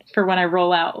it for when I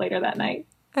roll out later that night.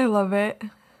 I love it.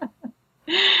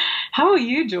 How about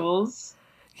you, Jules?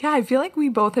 Yeah, I feel like we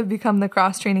both have become the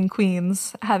cross-training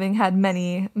queens, having had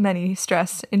many, many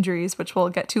stress injuries, which we'll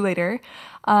get to later.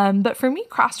 But for me,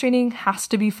 cross-training has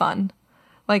to be fun.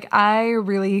 Like, I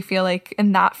really feel like,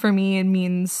 and that for me, it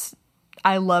means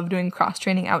I love doing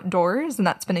cross-training outdoors, and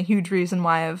that's been a huge reason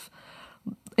why I've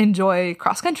enjoy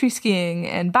cross-country skiing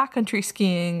and backcountry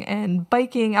skiing and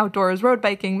biking outdoors, road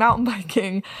biking, mountain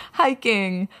biking,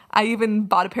 hiking. I even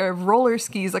bought a pair of roller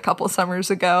skis a couple summers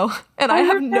ago, and I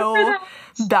have no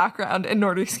background in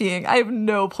Nordic skiing. I have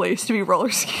no place to be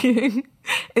roller skiing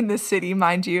in this city,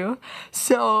 mind you.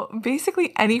 So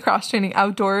basically any cross-training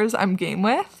outdoors I'm game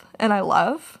with and I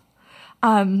love.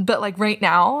 But like right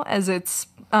now, as it's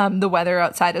the weather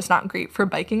outside is not great for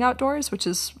biking outdoors, which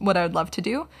is what I would love to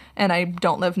do, and I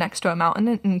don't live next to a mountain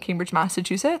in Cambridge,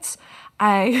 Massachusetts.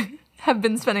 I have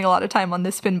been spending a lot of time on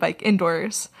this spin bike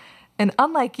indoors, and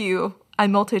unlike you, I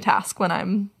multitask when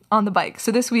I'm on the bike.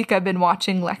 So this week I've been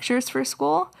watching lectures for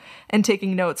school and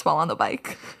taking notes while on the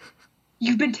bike.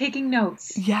 You've been taking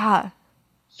notes? Yeah.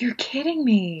 You're kidding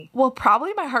me. Well,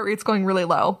 probably my heart rate's going really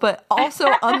low, but also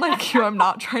unlike you, I'm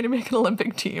not trying to make an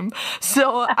Olympic team.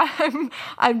 So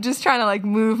I'm just trying to like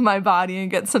move my body and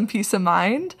get some peace of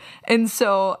mind. And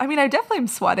so, I mean, I definitely am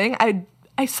sweating.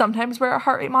 I sometimes wear a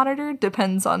heart rate monitor,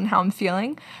 depends on how I'm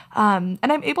feeling. And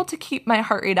I'm able to keep my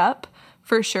heart rate up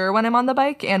for sure when I'm on the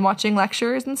bike and watching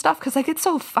lectures and stuff, because I get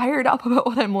so fired up about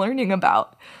what I'm learning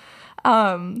about.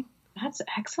 That's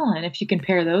excellent if you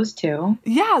compare those two.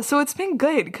 Yeah, so it's been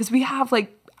good because we have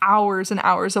like hours and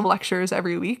hours of lectures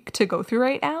every week to go through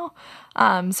right now.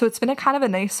 So it's been a kind of a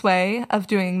nice way of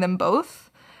doing them both.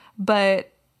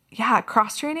 But yeah,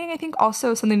 cross-training, I think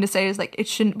also something to say is like it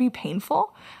shouldn't be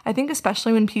painful. I think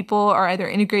especially when people are either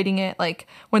integrating it, like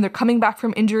when they're coming back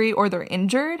from injury or they're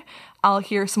injured, I'll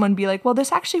hear someone be like, well,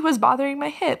 this actually was bothering my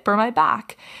hip or my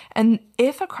back. And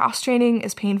if a cross-training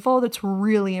is painful, that's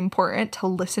really important to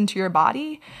listen to your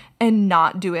body and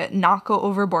not do it, not go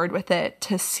overboard with it,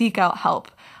 to seek out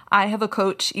help. I have a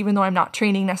coach, even though I'm not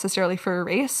training necessarily for a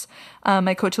race.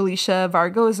 My coach, Alicia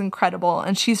Vargo, is incredible.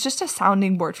 And she's just a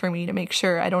sounding board for me to make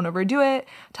sure I don't overdo it,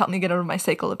 to help me get out of my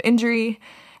cycle of injury.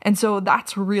 And so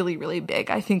that's really, really big,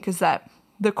 I think, is that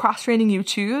the cross-training you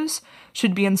choose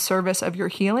should be in service of your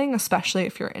healing, especially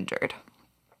if you're injured.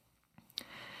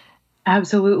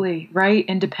 Absolutely, right?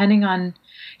 And depending on,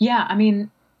 I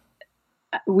mean,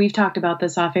 we've talked about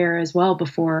this off air as well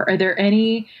before. Are there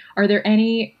any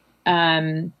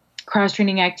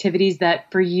cross-training activities that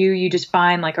for you just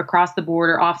find like across the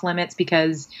board or off limits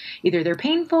because either they're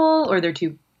painful or they're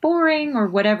too boring or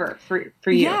whatever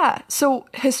for you? Yeah. So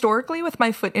historically with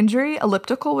my foot injury,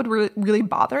 elliptical would really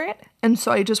bother it. And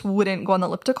so I just wouldn't go on the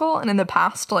elliptical. And in the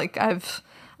past, like I've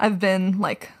been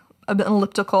like an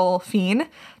elliptical fiend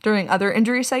during other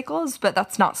injury cycles, but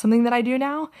that's not something that I do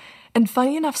now. And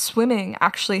funny enough, swimming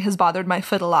actually has bothered my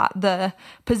foot a lot. The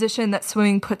position that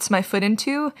swimming puts my foot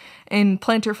into in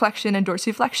plantar flexion and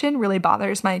dorsiflexion really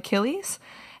bothers my Achilles.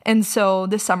 And so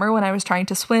this summer when I was trying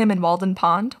to swim in Walden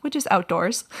Pond, which is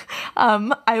outdoors,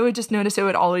 I would just notice it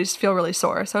would always feel really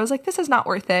sore. So I was like, this is not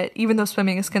worth it, even though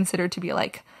swimming is considered to be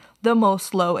like the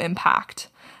most low impact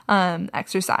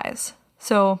exercise.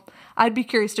 So I'd be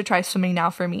curious to try swimming now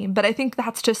for me. But I think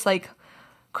that's just like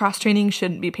cross-training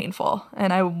shouldn't be painful.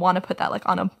 And I want to put that like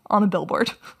on a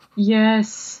billboard.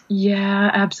 Yes. Yeah,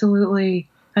 absolutely.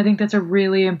 I think that's a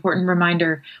really important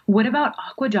reminder. What about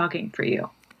aqua jogging for you?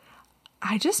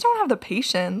 I just don't have the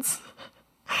patience.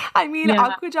 I mean,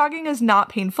 aqua jogging is not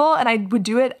painful, and I would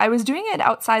do it. I was doing it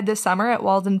outside this summer at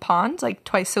Walden Pond, like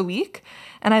twice a week,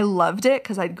 and I loved it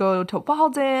because I'd go to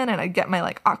Walden and I'd get my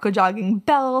like aqua jogging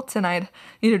belt, and I'd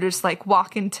just like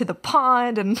walk into the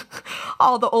pond, and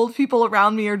all the old people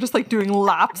around me are just like doing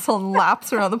laps on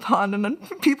laps around the pond, and then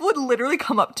people would literally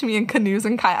come up to me in canoes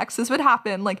and kayaks. This would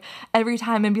happen like every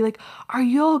time and be like, "Are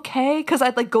you okay?" Because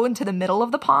I'd like go into the middle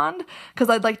of the pond because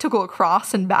I'd like to go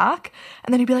across and back,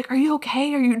 and then he'd be like, "Are you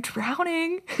okay? Are you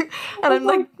drowning?" And I'm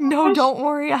like, "No, don't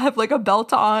worry. I have like a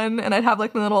belt on," and I'd have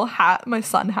like my little hat, my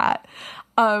sun hat.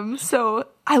 So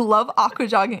I love aqua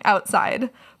jogging outside,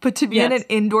 but to be in an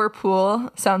indoor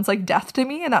pool sounds like death to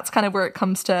me. And that's kind of where it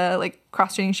comes to like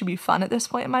cross training should be fun at this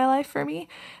point in my life for me.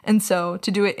 And so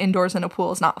to do it indoors in a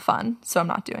pool is not fun. So I'm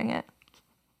not doing it.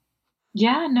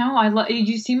 Yeah, no, I love,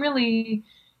 you seem really,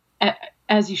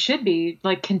 as you should be,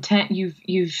 like content.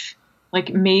 You've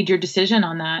like made your decision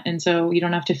on that. And so you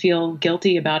don't have to feel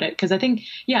guilty about it. Cause I think,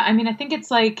 I think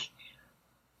it's like,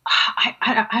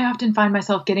 I often find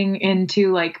myself getting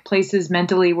into like places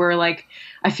mentally where like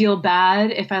I feel bad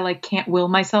if I like can't will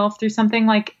myself through something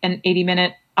like an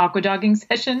 80-minute aqua jogging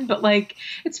session, but like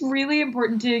it's really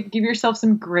important to give yourself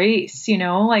some grace,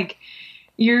 like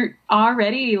you're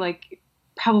already like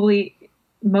probably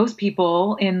most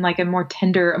people in like a more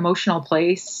tender emotional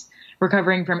place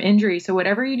recovering from injury. So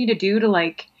whatever you need to do to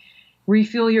like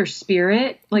refuel your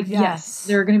spirit, like yes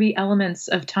there are going to be elements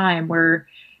of time where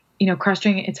cross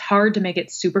training, it's hard to make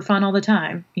it super fun all the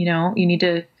time. You need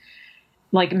to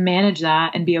like manage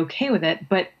that and be okay with it,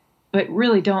 but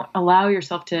really don't allow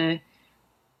yourself to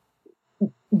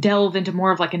delve into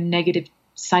more of like a negative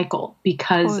cycle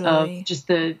because of just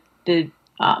the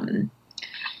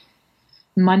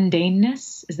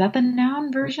mundaneness. Is that the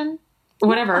noun version?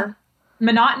 Whatever.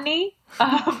 Monotony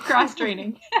of cross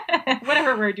training,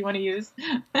 whatever word you want to use.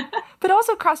 But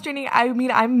also cross training. I mean,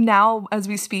 I'm now, as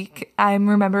we speak, I'm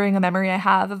remembering a memory I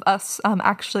have of us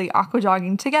actually aqua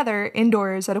jogging together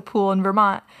indoors at a pool in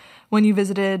Vermont when you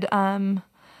visited the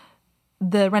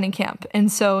running camp.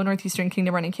 And so Northeastern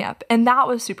Kingdom running camp. And that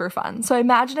was super fun. So I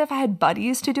imagine if I had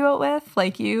buddies to do it with,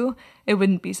 like you, it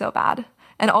wouldn't be so bad.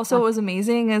 And also what was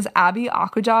amazing is Abbey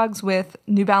aqua jogs with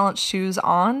New Balance shoes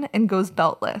on and goes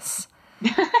beltless.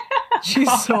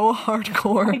 She's so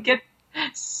hardcore. I get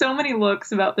so many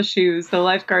looks about the shoes. The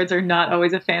lifeguards are not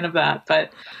always a fan of that,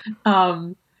 but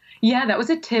that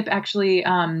was a tip actually.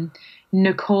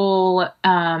 Nicole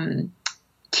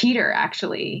Teeter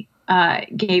actually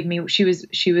gave me. She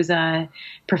was a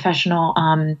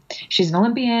professional. She's an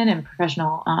Olympian and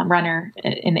professional runner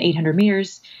in the 800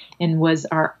 meters, and was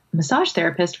our massage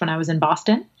therapist when I was in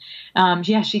Boston.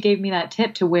 She gave me that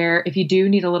tip to where if you do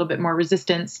need a little bit more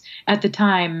resistance at the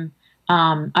time,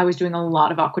 I was doing a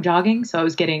lot of aqua jogging, so I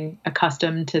was getting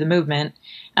accustomed to the movement.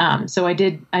 So I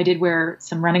did wear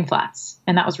some running flats,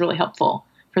 and that was really helpful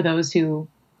for those who,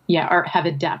 have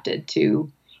adapted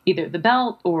to either the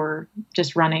belt or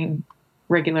just running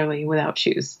regularly without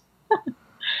shoes.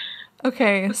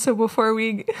 Okay, so before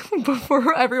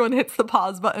everyone hits the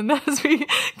pause button as we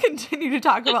continue to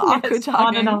talk about aqua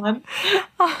jogging, on and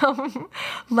on.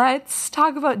 Let's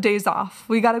talk about days off.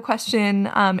 We got a question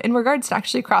in regards to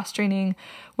actually cross training,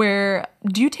 where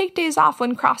do you take days off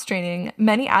when cross training?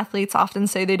 Many athletes often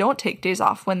say they don't take days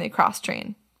off when they cross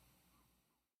train.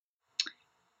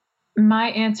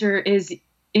 My answer is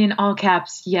in all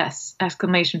caps, yes! ! I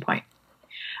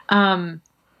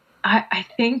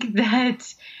think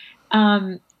that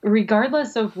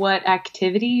regardless of what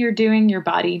activity you're doing, your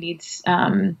body needs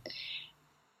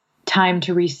time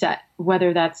to reset,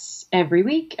 whether that's every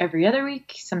week, every other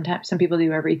week. Sometimes some people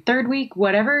do every third week,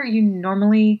 whatever you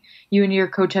and your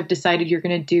coach have decided you're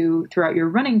going to do throughout your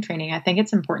running training. I think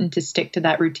it's important to stick to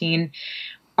that routine.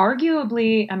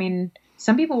 Arguably, I mean,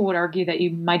 some people would argue that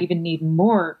you might even need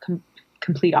more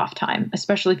complete off time,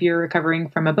 especially if you're recovering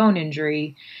from a bone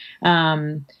injury,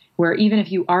 where even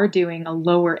if you are doing a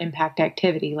lower impact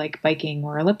activity like biking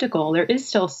or elliptical, there is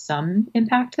still some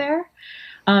impact there.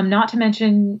 Not to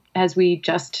mention, as we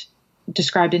just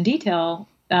described in detail,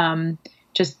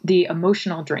 just the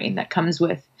emotional drain that comes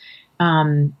with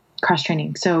cross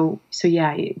training. So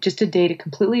just a day to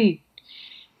completely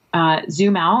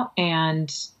zoom out and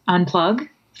unplug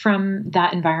from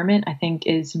that environment, I think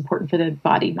is important for the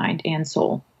body, mind, and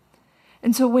soul.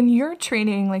 And so when you're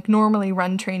training, like normally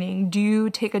run training, do you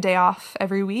take a day off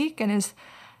every week? And is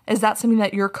that something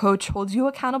that your coach holds you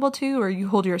accountable to, or you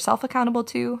hold yourself accountable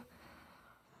to?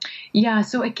 Yeah.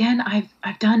 So again,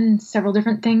 I've done several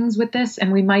different things with this,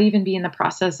 and we might even be in the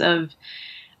process of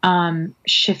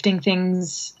shifting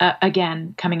things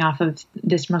again, coming off of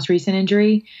this most recent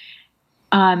injury.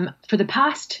 For the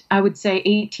past, I would say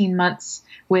 18 months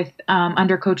with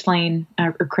under Coach Lane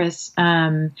or Chris,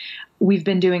 we've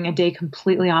been doing a day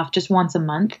completely off just once a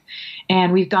month,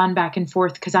 and we've gone back and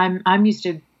forth because I'm used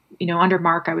to, under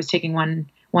Mark, I was taking one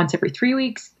once every 3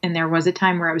 weeks, and there was a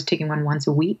time where I was taking one once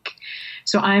a week.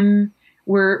 So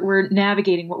we're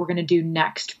navigating what we're going to do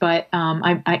next, but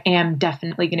I am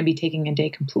definitely going to be taking a day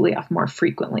completely off more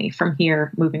frequently from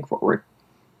here moving forward.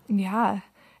 Yeah.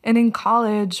 And in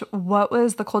college, what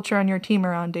was the culture on your team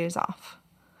around days off?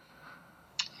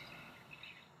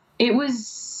 It was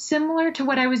similar to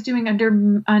what I was doing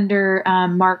under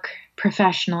Mark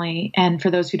professionally. And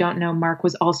for those who don't know, Mark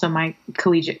was also my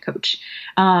collegiate coach.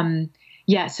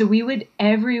 Yeah, so we would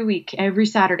every week, every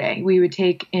Saturday, we would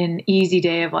take an easy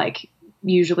day of like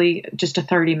usually just a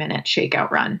 30-minute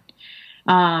shakeout run.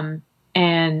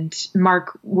 And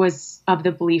Mark was of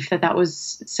the belief that that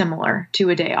was similar to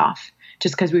a day off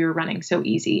just because we were running so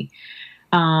easy.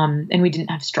 And we didn't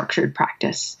have structured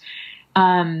practice.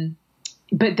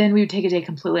 But then we would take a day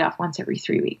completely off once every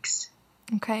 3 weeks.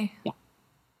 Okay. Yeah.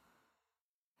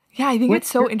 Yeah, I think it's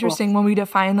so interesting when we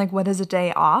define like what is a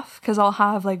day off, because I'll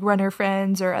have like runner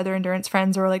friends or other endurance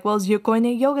friends who are like, well, is you going to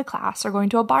a yoga class or going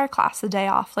to a bar class a day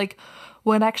off? Like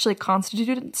what actually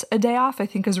constitutes a day off, I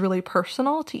think is really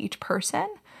personal to each person,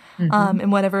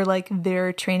 and whatever like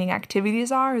their training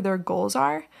activities are, or their goals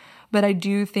are. But I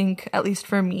do think, at least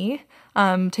for me,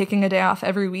 taking a day off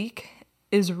every week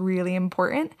is really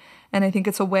important. And I think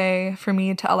it's a way for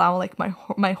me to allow like my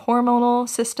hormonal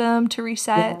system to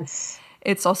reset. Yes.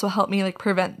 It's also helped me like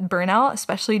prevent burnout,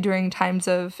 especially during times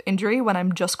of injury when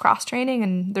I'm just cross training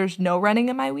and there's no running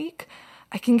in my week.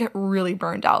 I can get really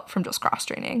burned out from just cross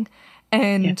training.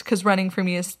 And because running for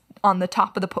me is on the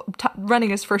top of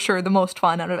running is for sure the most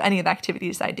fun out of any of the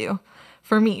activities I do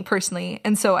for me personally.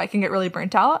 And so I can get really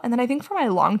burnt out. And then I think for my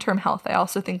long-term health, I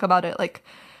also think about it like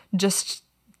just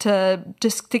to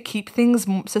keep things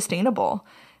sustainable.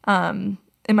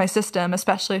 In my system,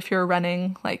 especially if you're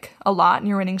running like a lot and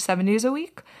you're running 7 days a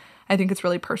week, I think it's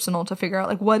really personal to figure out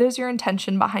like what is your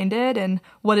intention behind it and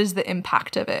what is the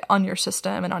impact of it on your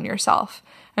system and on yourself.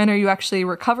 And are you actually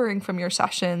recovering from your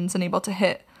sessions and able to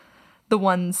hit the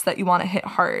ones that you want to hit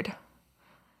hard?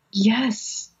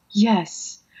 Yes.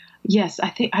 I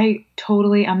think I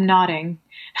totally am nodding.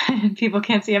 People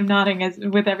can't see I'm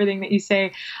nodding with everything that you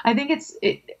say. I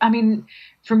think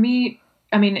for me,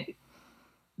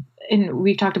 and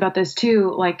we've talked about this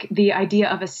too, like the idea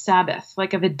of a Sabbath,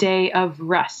 like of a day of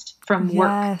rest from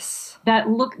work,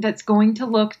 that's going to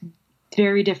look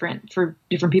very different for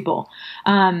different people.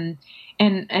 And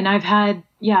I've had,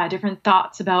 different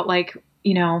thoughts about like,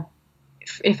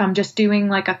 if I'm just doing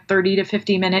like a 30 to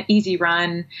 50 minute easy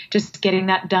run, just getting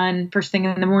that done first thing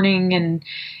in the morning and,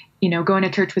 going to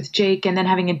church with Jake and then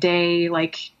having a day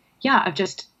like, of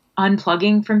just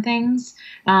unplugging from things.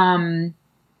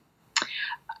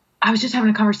 I was just having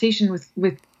a conversation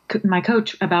with my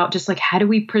coach about just like, how do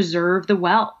we preserve the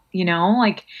well,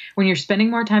 like when you're spending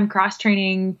more time cross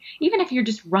training, even if you're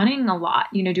just running a lot,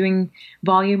 doing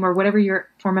volume or whatever your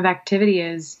form of activity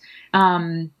is.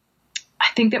 I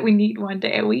think that we need one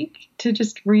day a week to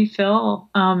just refill,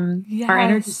 our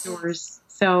energy stores.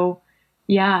 So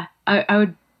I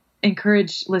would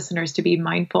encourage listeners to be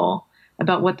mindful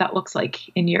about what that looks like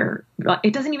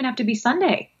it doesn't even have to be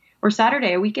Sunday or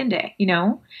Saturday, a weekend day,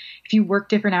 if you work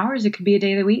different hours, it could be a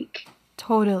day of the week.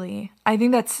 Totally. I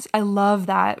think I love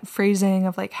that phrasing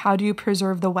of like, how do you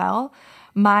preserve the well?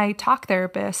 My talk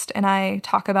therapist and I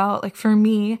talk about like, for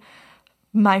me,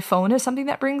 my phone is something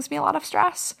that brings me a lot of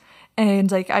stress.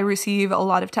 And like I receive a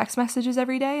lot of text messages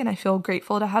every day and I feel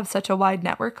grateful to have such a wide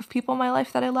network of people in my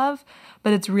life that I love,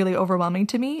 but it's really overwhelming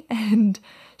to me. And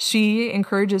she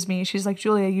encourages me. She's like,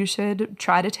 Julia, you should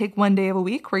try to take one day of a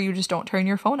week where you just don't turn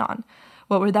your phone on.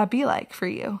 What would that be like for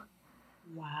you?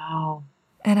 Wow.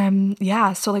 And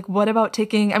so like, what about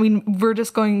we're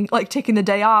just going like taking the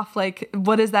day off. Like,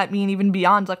 what does that mean even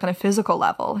beyond like on a physical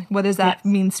level? What does that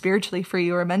mean spiritually for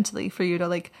you or mentally for you to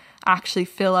like actually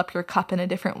fill up your cup in a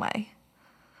different way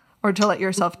or to let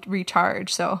yourself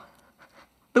recharge? So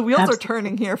the wheels are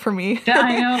turning here for me.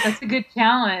 I know. That's a good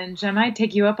challenge. I might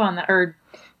take you up on that or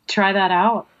try that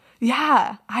out.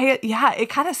 Yeah. It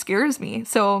kind of scares me.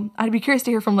 So I'd be curious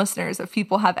to hear from listeners if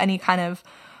people have any kind of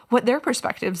what their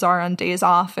perspectives are on days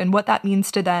off and what that means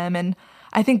to them. And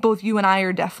I think both you and I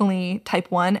are definitely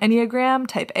type 1 Enneagram,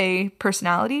 type A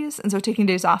personalities. And so taking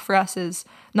days off for us is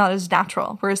not as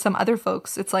natural. Whereas some other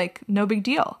folks, it's like no big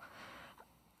deal.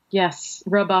 Yes.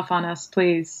 Rub off on us,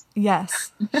 please.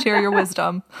 Yes. Share your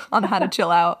wisdom on how to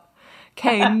chill out.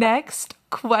 Okay. Next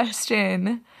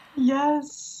question.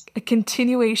 Yes. A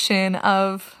continuation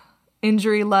of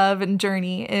injury, love, and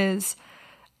journey is,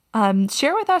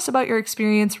 share with us about your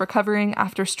experience recovering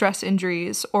after stress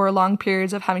injuries or long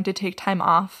periods of having to take time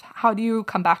off. How do you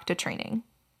come back to training?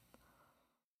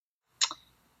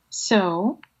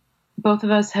 So both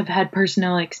of us have had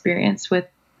personal experience with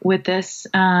this.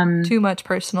 Too much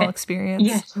personal experience.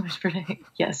 Yes.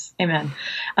 Yes. Amen.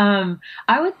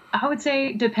 I would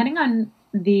say depending on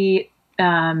the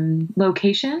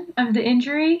location of the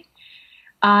injury,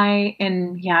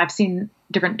 I've seen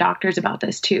different doctors about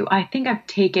this too. I think I've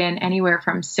taken anywhere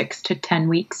from 6 to 10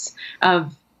 weeks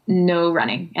of no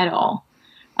running at all.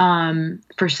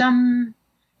 For some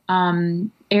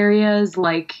areas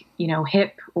like,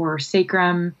 hip or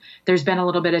sacrum, there's been a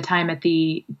little bit of time at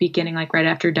the beginning, like right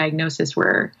after diagnosis,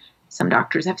 where some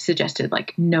doctors have suggested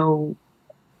like no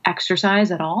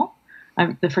exercise at all.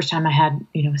 The first time I had,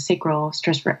 a sacral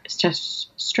stress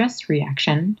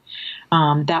reaction,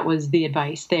 that was the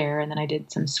advice there. And then I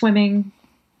did some swimming.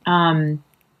 But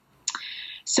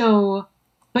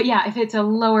yeah, if it's a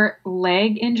lower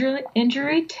leg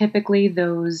injury, typically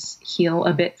those heal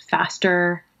a bit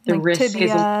faster. The like risk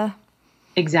tibia. is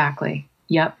exactly.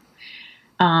 Yep.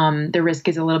 The risk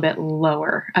is a little bit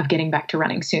lower of getting back to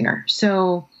running sooner.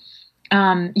 So,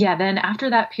 then after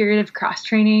that period of cross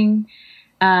training,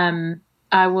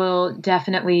 I will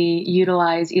definitely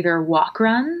utilize either walk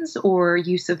runs or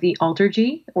use of the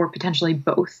Altergy, or potentially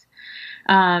both.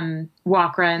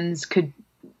 Walk runs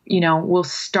will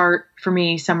start for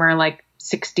me somewhere like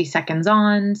 60 seconds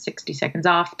on, 60 seconds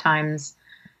off times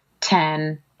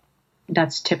 10.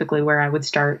 That's typically where I would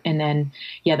start. And then,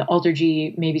 the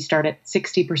Altergy maybe start at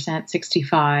 60%,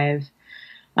 65.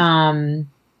 And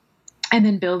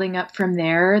then building up from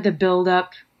there. The build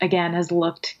up again has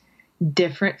looked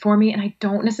different for me. And I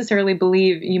don't necessarily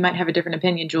believe, you might have a different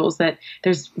opinion, Jules, that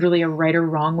there's really a right or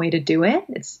wrong way to do it.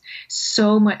 It's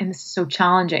so much, and this is so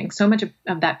challenging. So much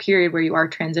of that period where you are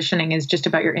transitioning is just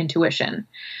about your intuition.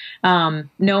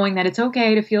 Knowing that it's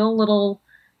okay to feel a little,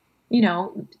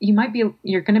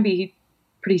 you're going to be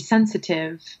pretty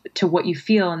sensitive to what you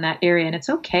feel in that area. And it's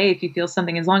okay if you feel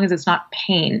something, as long as it's not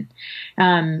pain.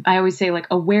 I always say like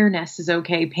awareness is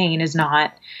okay. Pain is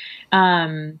not,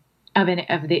 of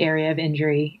the area of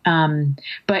injury.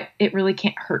 But it really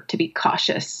can't hurt to be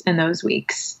cautious in those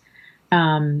weeks,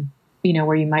 where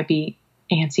you might be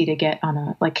antsy to get on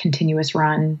a like continuous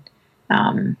run.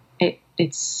 I've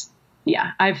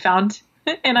found,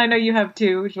 and I know you have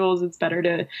too, Jules, it's better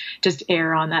to just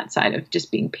err on that side of just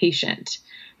being patient,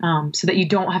 so that you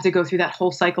don't have to go through that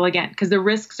whole cycle again. Because the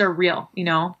risks are real,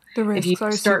 The risks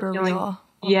are super real.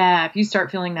 Yeah. If you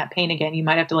start feeling that pain again, you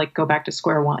might have to like go back to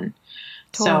square one.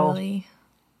 Totally. So,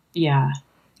 yeah.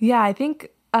 Yeah, I think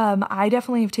I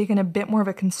definitely have taken a bit more of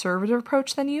a conservative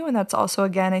approach than you. And that's also,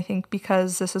 again, I think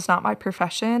because this is not my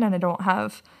profession and I don't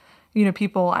have,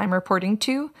 people I'm reporting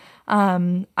to.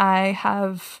 I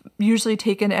have usually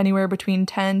taken anywhere between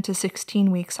 10 to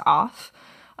 16 weeks off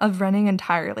of running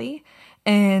entirely.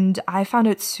 And I found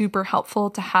it super helpful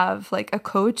to have like a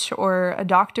coach or a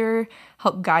doctor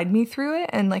help guide me through it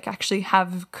and like actually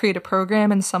create a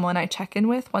program and someone I check in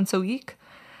with once a week.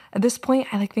 At this point,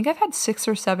 I think I've had 6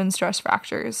 or 7 stress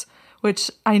fractures, which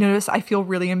I notice I feel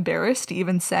really embarrassed to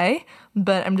even say,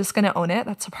 but I'm just going to own it.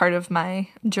 That's a part of my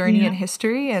journey and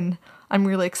history, and I'm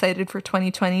really excited for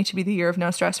 2020 to be the year of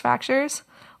no stress fractures.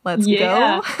 Let's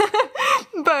go.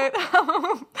 But,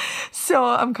 so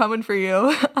I'm coming for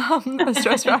you, a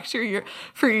stress fracture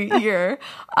year.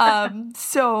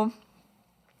 So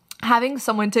having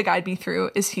someone to guide me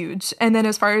through is huge. And then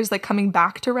as far as like coming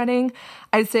back to running,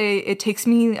 I'd say it takes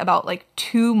me about like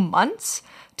 2 months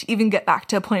to even get back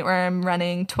to a point where I'm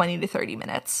running 20 to 30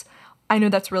 minutes. I know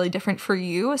that's really different for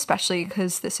you, especially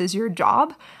because this is your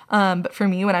job. But for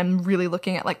me, when I'm really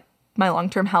looking at like my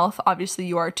long-term health, obviously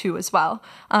you are too as well.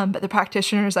 But the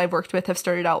practitioners I've worked with have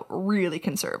started out really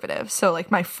conservative. So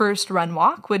like my first run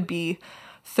walk would be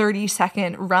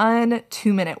 30-second run,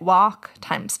 2-minute walk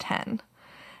times 10.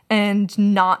 And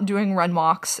not doing run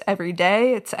walks every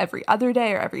day. It's every other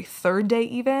day or every third day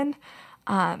even.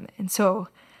 And so,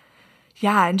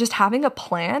 yeah, and just having a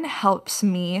plan helps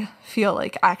me feel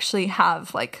like I actually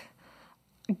have like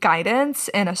guidance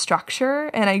and a structure.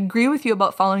 And I agree with you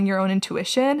about following your own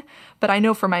intuition, but I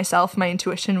know for myself, my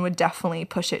intuition would definitely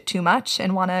push it too much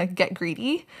and want to get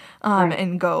greedy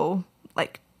and go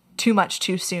like too much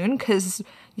too soon. Because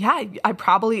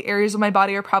areas of my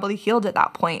body are probably healed at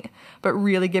that point, but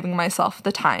really giving myself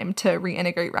the time to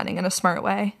reintegrate running in a smart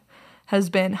way has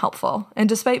been helpful. And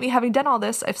despite me having done all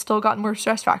this, I've still gotten more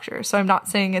stress fractures. So I'm not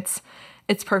saying it's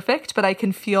perfect, but I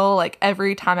can feel like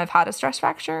every time I've had a stress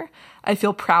fracture, I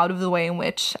feel proud of the way in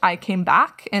which I came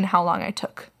back and how long I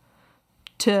took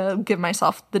to give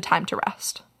myself the time to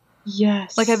rest.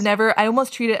 Yes. Like I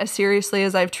almost treat it as seriously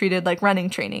as I've treated like running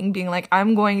training, being like,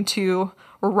 I'm going to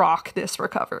rock this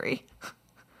recovery.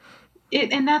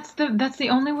 And that's the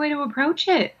only way to approach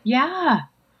it. Yeah.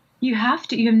 You have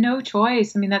no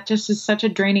choice. I mean, that just is such a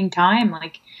draining time.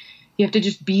 Like you have to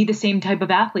just be the same type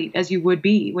of athlete as you would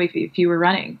be if you were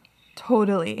running.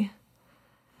 Totally.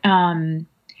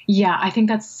 Yeah, I think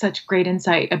that's such great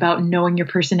insight about knowing your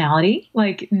personality,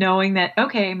 like knowing that,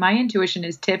 okay, my intuition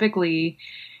is typically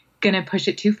going to push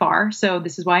it too far. So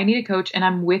this is why I need a coach. And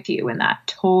I'm with you in that,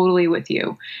 totally with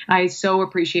you. I so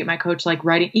appreciate my coach, like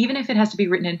writing, even if it has to be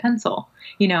written in pencil,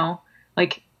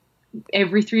 like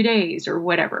every 3 days or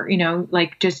whatever,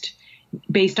 like just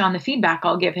based on the feedback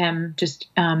I'll give him, just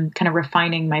kind of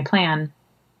refining my plan.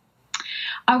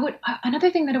 Another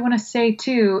thing that I want to say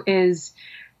too is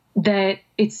that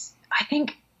I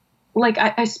think, like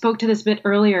I spoke to this a bit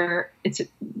earlier, it's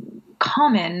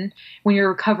common when you're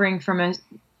recovering from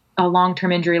a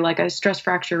long-term injury, like a stress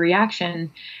fracture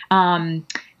reaction,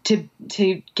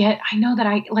 to get, I know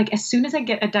that as soon as I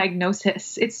get a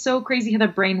diagnosis, it's so crazy how the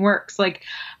brain works. Like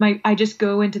I just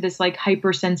go into this like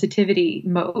hypersensitivity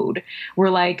mode where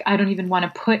like, I don't even want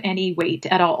to put any weight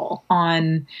at all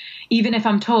on, even if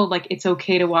I'm told like, it's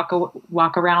okay to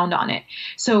walk around on it.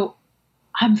 So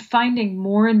I'm finding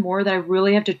more and more that I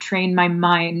really have to train my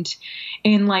mind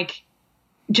in like,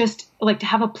 just like to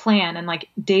have a plan and like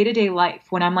day-to-day life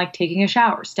when I'm like taking a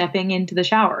shower, stepping into the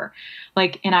shower,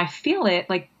 like, and I feel it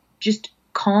like just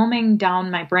calming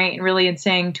down my brain really and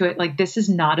saying to it, like, this is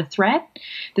not a threat.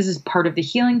 This is part of the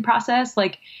healing process.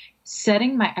 Like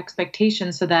setting my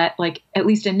expectations so that like, at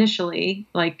least initially,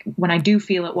 like when I do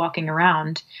feel it walking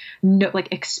around, like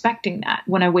expecting that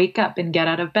when I wake up and get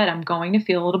out of bed, I'm going to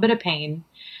feel a little bit of pain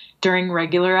during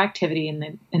regular activity.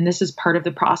 And this is part of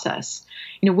the process,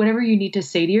 whatever you need to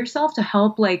say to yourself to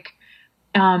help, like,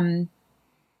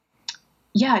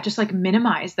 just like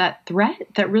minimize that threat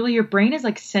that really your brain is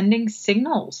like sending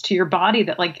signals to your body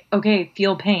that like, okay,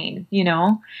 feel pain,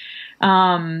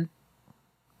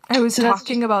 I was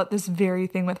talking about this very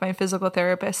thing with my physical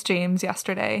therapist, James,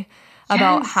 yesterday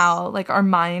about how like our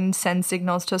mind sends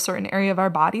signals to a certain area of our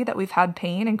body that we've had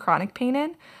pain and chronic pain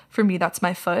in. For me, that's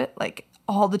my foot. Like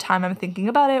all the time I'm thinking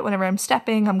about it. Whenever I'm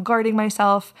stepping, I'm guarding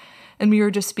myself. And we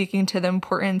were just speaking to the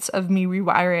importance of me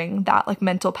rewiring that like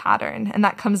mental pattern. And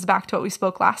that comes back to what we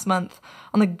spoke last month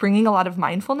on like bringing a lot of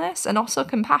mindfulness and also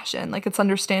compassion. Like it's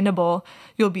understandable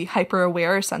you'll be hyper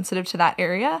aware or sensitive to that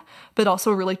area, but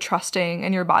also really trusting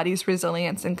in your body's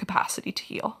resilience and capacity to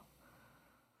heal.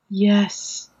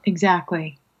 Yes,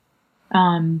 exactly.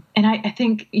 And I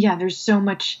think, there's so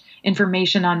much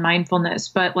information on mindfulness,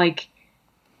 but like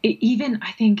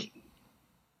I think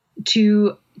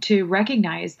to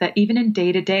recognize that even in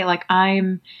day to day, like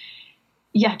I'm,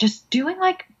 just doing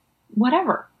like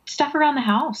whatever stuff around the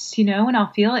house, and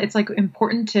I'll feel it. It's like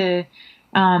important to,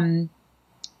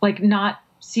 like not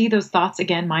see those thoughts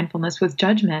again, mindfulness with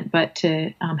judgment, but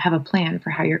to have a plan for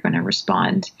how you're going to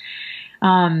respond.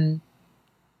 And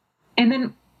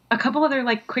then a couple other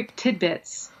like quick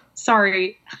tidbits.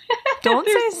 Sorry. Don't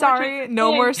say sorry.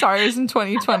 No more sorries in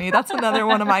 2020. That's another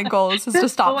one of my goals is to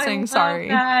stop saying sorry.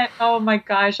 That. Oh my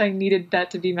gosh. I needed that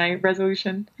to be my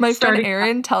resolution. My friend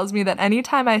Erin tells me that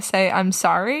anytime I say I'm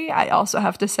sorry, I also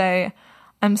have to say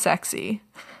I'm sexy.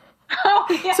 Oh,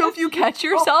 yes. So if you catch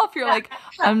yourself, you're like,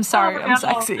 I'm sorry, I'm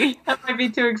sexy. That might be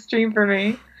too extreme for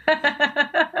me.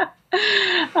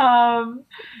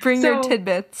 Bring your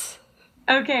tidbits.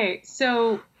 Okay.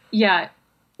 So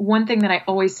one thing that I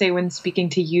always say when speaking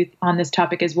to youth on this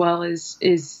topic as well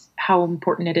is how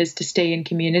important it is to stay in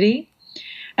community,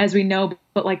 as we know,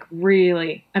 but like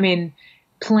really, I mean,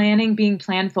 being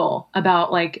planful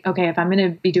about like, okay, if I'm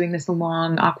going to be doing this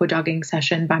long aqua jogging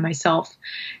session by myself,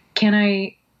 can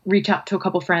I reach out to a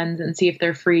couple friends and see if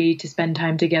they're free to spend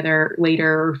time together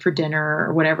later or for dinner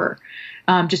or whatever.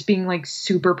 Just being like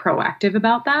super proactive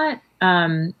about that.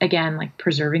 Again, like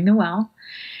preserving the well.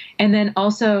 And then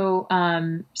also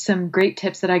some great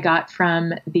tips that I got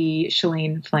from the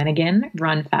Shalane Flanagan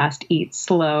Run Fast, Eat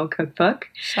Slow cookbook.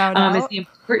 Shout out. Is the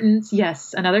importance,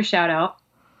 yes, another shout out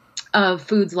of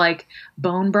foods like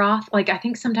bone broth. Like I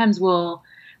think sometimes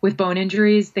with bone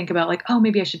injuries, think about like, oh,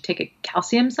 maybe I should take a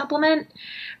calcium supplement.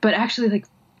 But actually like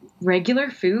regular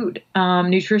food,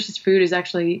 nutritious food is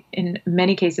actually in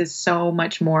many cases so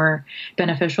much more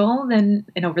beneficial than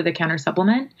an over-the-counter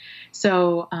supplement.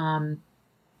 So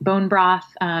bone broth,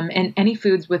 and any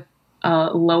foods with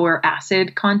lower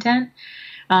acid content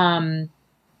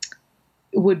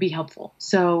would be helpful.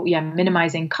 So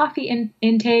minimizing coffee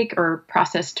intake or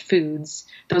processed foods,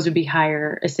 those would be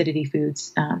higher acidity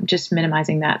foods. Just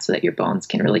minimizing that so that your bones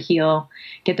can really heal,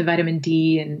 get the vitamin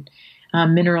D and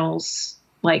minerals,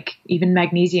 like even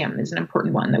magnesium is an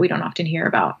important one that we don't often hear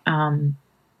about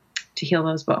to heal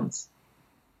those bones.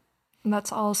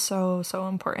 That's all so, so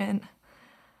important.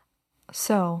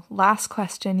 So, last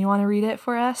question. You want to read it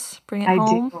for us? Bring it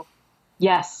home? I do.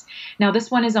 Yes. Now,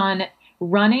 this one is on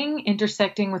running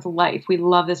intersecting with life. We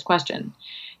love this question.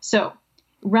 So,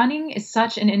 running is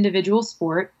such an individual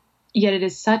sport, yet it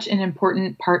is such an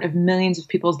important part of millions of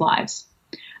people's lives.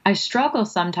 I struggle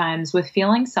sometimes with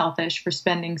feeling selfish for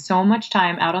spending so much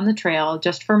time out on the trail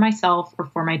just for myself or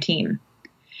for my team.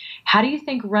 How do you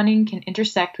think running can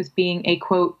intersect with being a,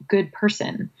 quote, good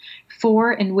person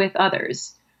for and with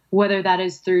others, whether that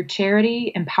is through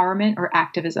charity, empowerment, or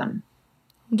activism?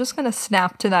 I'm just going to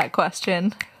snap to that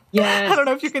question. Yes. I don't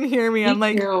know if you can hear me. I'm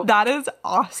like, that is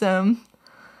awesome.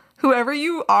 Whoever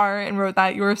you are and wrote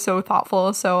that, you are so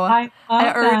thoughtful. So I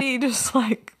already just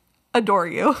like adore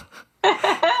you.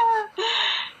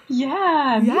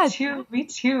 Yeah, me too. Me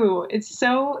too.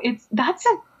 That's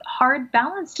a hard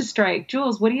balance to strike.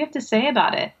 Jules, what do you have to say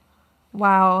about it?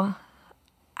 Wow.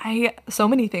 So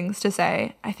many things to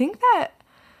say. I think that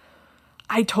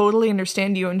I totally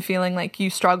understand you and feeling like you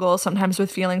struggle sometimes with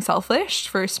feeling selfish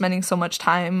for spending so much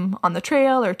time on the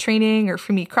trail or training, or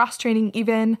for me, cross-training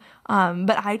even.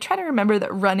 But I try to remember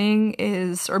that running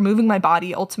or moving my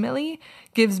body ultimately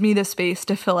gives me the space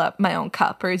to fill up my own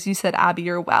cup, or as you said, Abby,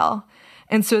 your well.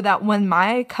 And so that when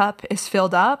my cup is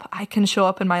filled up, I can show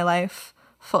up in my life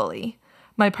fully.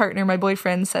 My partner, my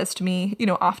boyfriend, says to me,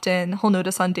 often he'll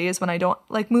notice on days when I don't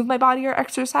like move my body or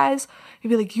exercise,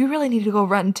 he'll be like, you really need to go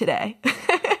run today.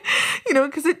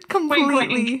 Because it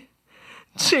completely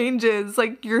changes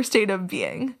like your state of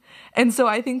being. And so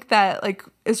I think that like,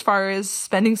 as far as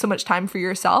spending so much time for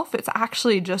yourself, it's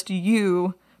actually just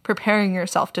you preparing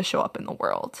yourself to show up in the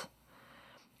world.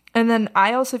 And then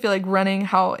I also feel like running,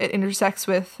 how it intersects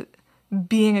with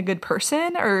being a good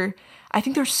person, or I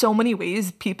think there's so many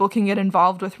ways people can get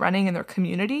involved with running in their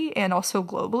community and also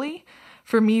globally.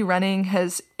 For me, running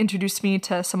has introduced me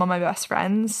to some of my best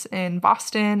friends in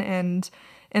Boston and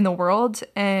in the world.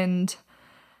 And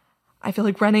I feel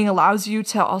like running allows you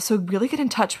to also really get in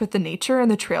touch with the nature and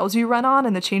the trails you run on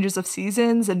and the changes of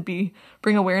seasons, and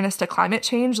bring awareness to climate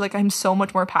change. Like, I'm so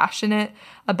much more passionate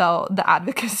about the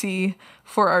advocacy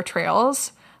for our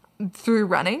trails through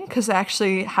running because I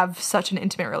actually have such an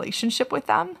intimate relationship with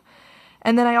them.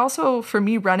 And then I also, for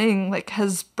me, running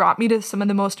has brought me to some of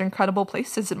the most incredible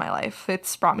places in my life.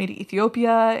 It's brought me to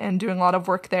Ethiopia and doing a lot of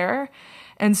work there.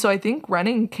 And so I think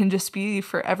running can just be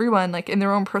for everyone, in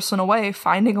their own personal way,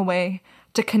 finding a way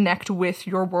to connect with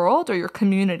your world or your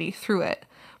community through it,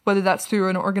 whether that's through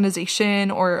an organization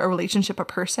or a relationship, a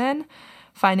person,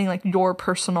 finding your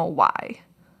personal why.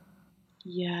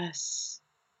 Yes.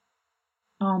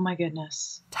 Oh my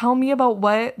goodness. Tell me about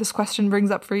what this question brings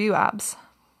up for you, Abs.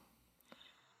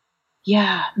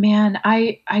 Yeah, man,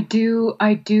 I do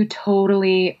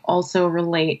totally also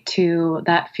relate to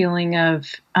that feeling of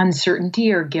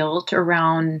uncertainty or guilt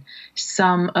around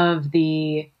some of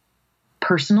the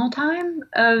personal time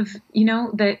of,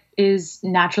 that is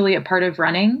naturally a part of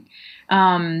running.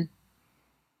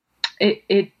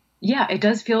 It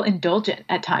does feel indulgent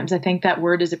at times. I think that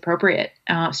word is appropriate,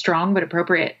 strong, but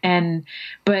appropriate.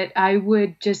 But I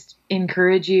would just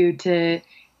encourage you to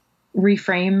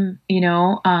reframe,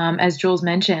 as Jules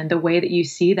mentioned, the way that you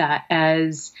see that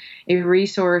as a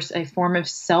resource, a form of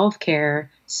self-care,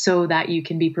 so that you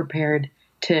can be prepared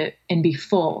and be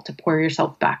full to pour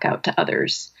yourself back out to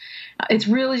others. It's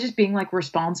really just being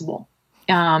responsible,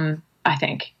 I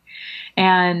think.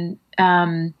 And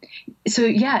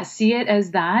so see it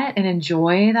as that and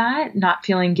enjoy that, not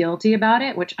feeling guilty about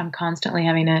it, which I'm constantly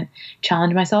having to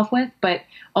challenge myself with, but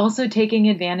also taking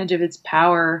advantage of its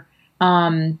power,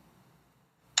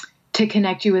 to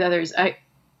connect you with others. I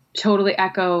totally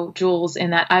echo Jules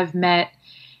in that I've met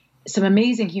some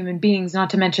amazing human beings, not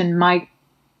to mention I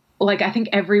think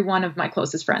every one of my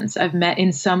closest friends I've met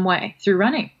in some way through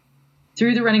running,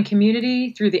 through the running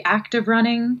community, through the act of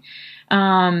running.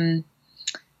 So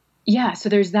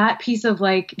there's that piece of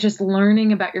just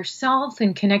learning about yourself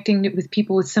and connecting with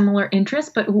people with similar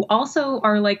interests, but who also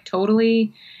are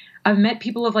I've met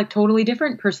people of totally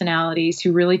different personalities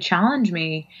who really challenge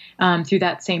me through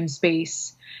that same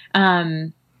space.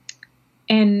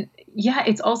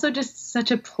 It's also just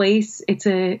such a place.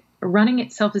 Running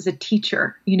itself is a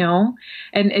teacher, and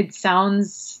it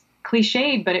sounds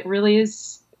cliched, but it really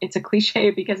is. It's a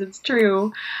cliche because it's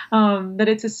true, that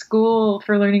it's a school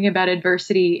for learning about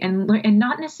adversity and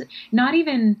not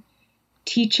even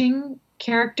teaching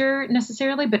character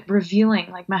necessarily, but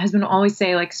revealing. My husband will always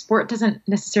say, sport doesn't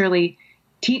necessarily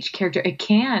teach character. It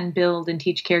can build and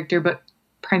teach character, but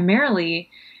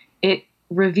primarily it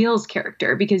reveals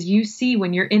character, because you see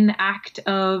when you're in the act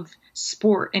of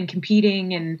sport and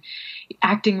competing and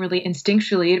acting really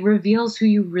instinctually, it reveals who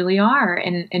you really are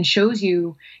and shows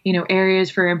you,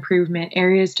 areas for improvement,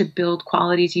 areas to build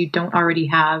qualities you don't already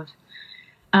have.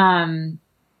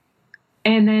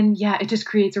 And then, yeah, it just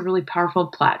creates a really powerful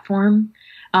platform.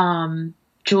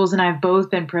 Jules and I have both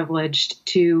been privileged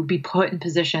to be put in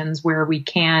positions where we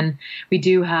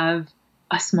do have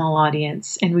a small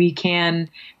audience, and we can,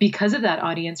 because of that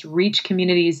audience, reach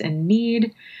communities in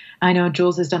need. I know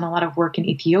Jules has done a lot of work in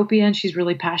Ethiopia, and she's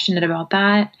really passionate about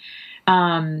that.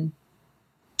 And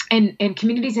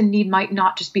communities in need might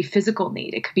not just be physical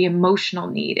need. It could be emotional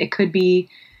need. It could be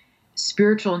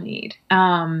spiritual need.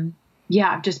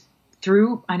 Just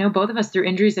I know both of us through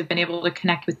injuries have been able to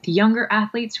connect with the younger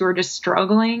athletes who are just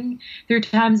struggling through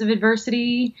times of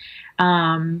adversity.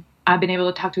 I've been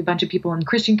able to talk to a bunch of people in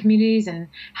Christian communities and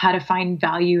how to find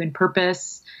value and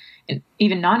purpose, and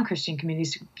even non-Christian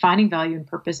communities finding value and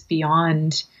purpose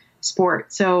beyond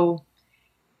sport. So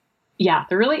yeah,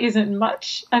 there really isn't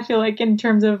much, I feel like, in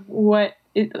terms of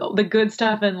the good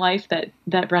stuff in life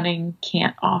that running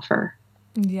can't offer.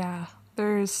 Yeah,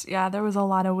 there was a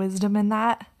lot of wisdom in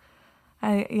that.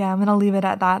 I'm going to leave it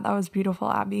at that. That was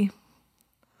beautiful, Abby.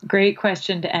 Great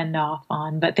question to end off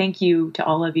on, but thank you to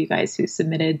all of you guys who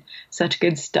submitted such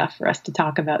good stuff for us to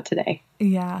talk about today.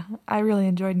 Yeah, I really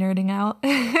enjoyed nerding out.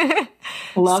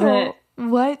 Love it.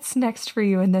 What's next for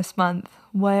you in this month?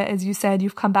 As you said,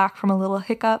 you've come back from a little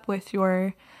hiccup with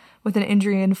an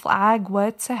injury in flag.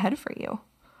 What's ahead for you?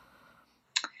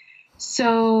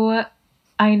 So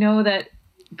I know that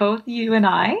both you and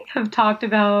I have talked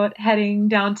about heading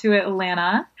down to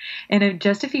Atlanta in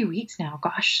just a few weeks now.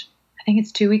 Gosh, I think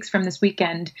it's 2 weeks from this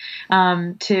weekend,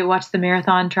 to watch the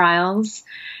marathon trials,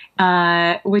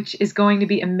 which is going to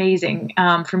be amazing.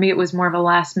 For me, it was more of a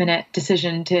last minute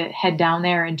decision to head down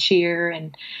there and cheer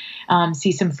and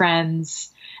see some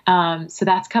friends. So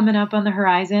that's coming up on the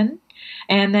horizon.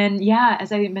 And then,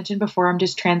 as I mentioned before, I'm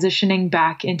just transitioning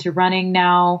back into running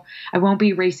now. I won't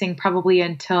be racing probably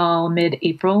until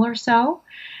mid-April or so.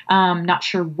 Not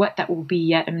sure what that will be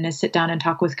yet. I'm going to sit down and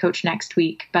talk with Coach next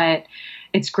week, but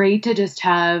it's great to just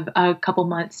have a couple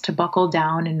months to buckle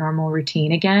down in normal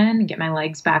routine again and get my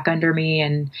legs back under me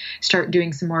and start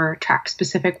doing some more track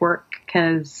specific work,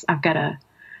 because I've got a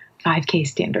 5K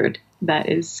standard that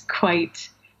is quite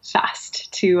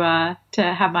fast to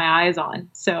have my eyes on.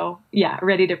 So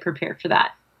ready to prepare for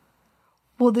that.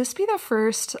 Will this be the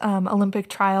first Olympic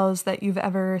trials that you've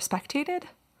ever spectated?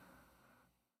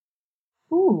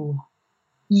 Ooh,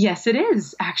 yes, it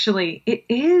is. Actually, it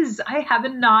is. I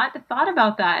have not thought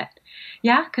about that.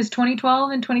 Yeah, because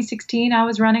 2012 and 2016, I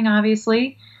was running,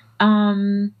 obviously.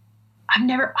 I'm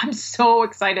so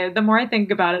excited. The more I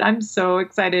think about it, I'm so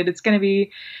excited. It's going to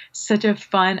be such a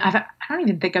fun, I don't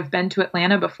even think I've been to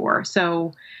Atlanta before.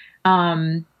 So,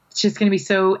 it's just going to be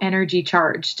so energy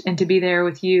charged, and to be there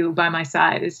with you by my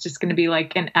side is just going to be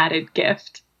like an added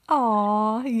gift.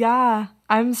 Oh, yeah.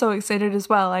 I'm so excited as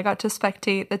well. I got to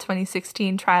spectate the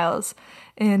 2016 trials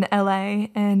in LA,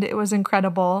 and it was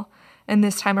incredible. And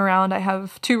this time around, I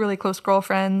have two really close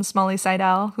girlfriends, Molly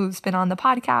Seidel, who's been on the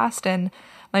podcast, and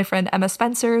my friend Emma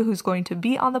Spencer, who's going to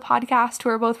be on the podcast, who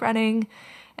are both running,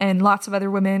 and lots of other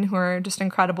women who are just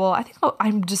incredible. I think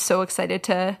I'm just so excited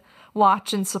to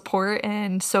watch and support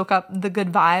and soak up the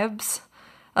good vibes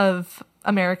of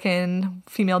American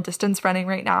female distance running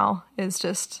right now. Is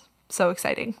just so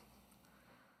exciting.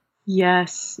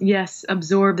 Yes.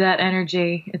 Absorb that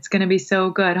energy. It's going to be so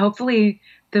good. Hopefully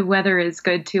the weather is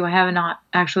good too. I have not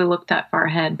actually looked that far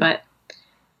ahead, but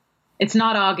it's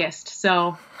not August.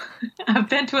 So I've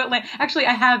been to Atlanta. Actually,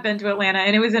 I have been to Atlanta,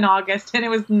 and it was in August, and it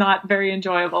was not very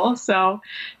enjoyable. So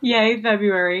yay,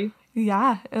 February.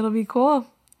 Yeah, it'll be cool.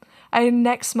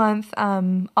 Next month,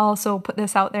 also put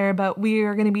this out there, but we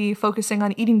are going to be focusing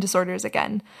on eating disorders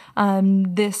again.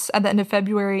 This, at the end of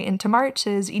February into March,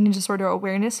 is Eating Disorder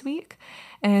Awareness Week.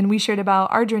 And we shared about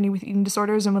our journey with eating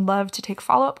disorders and would love to take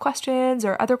follow-up questions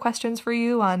or other questions for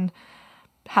you on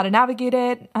how to navigate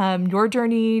it, your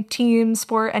journey, team,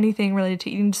 sport, anything related to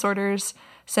eating disorders.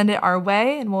 Send it our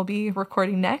way, and we'll be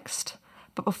recording next.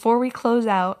 But before we close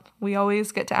out, we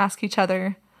always get to ask each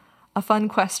other a fun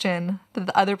question that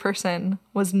the other person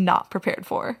was not prepared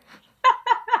for.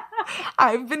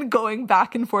 I've been going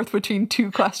back and forth between two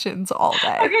questions all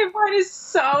day. Okay, mine is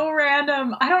so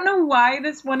random. I don't know why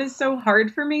this one is so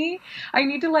hard for me. I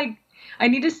need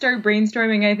to start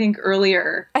brainstorming, I think,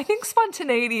 earlier. I think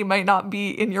spontaneity might not be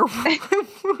in your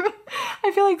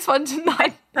I feel like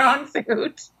spontaneity. Strong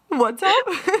suit. What's up?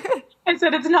 I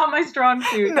said it's not my strong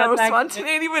suit. No,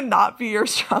 spontaneity would not be your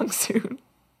strong suit.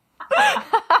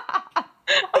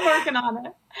 I'm working on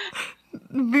it.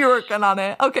 Be working on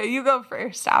it. Okay, you go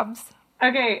first, Abs.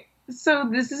 Okay, so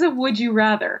this is a would you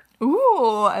rather.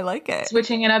 Ooh, I like it.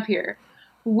 Switching it up here.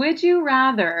 Would you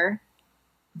rather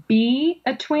be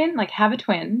a twin, like have a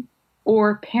twin,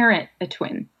 or parent a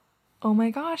twin. Oh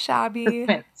my gosh, Abby.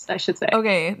 Twins, I should say.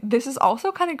 Okay, this is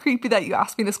also kind of creepy that you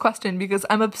asked me this question because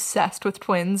I'm obsessed with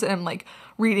twins and I'm like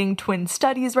reading twin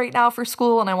studies right now for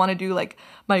school, and I want to do like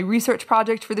my research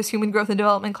project for this human growth and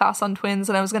development class on twins,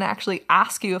 and I was going to actually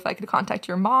ask you if I could contact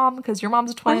your mom because your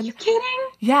mom's a twin. Are you kidding?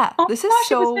 Yeah, oh this gosh, is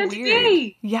so it was meant to weird.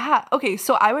 be. Yeah, okay,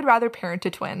 so I would rather parent a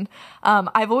twin.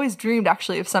 I've always dreamed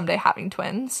actually of someday having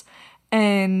twins,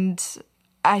 and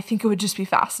I think it would just be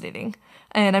fascinating.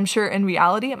 And I'm sure in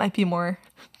reality it might be more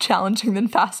challenging than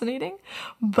fascinating,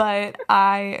 but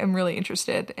I am really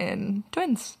interested in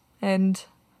twins. And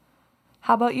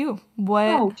how about you?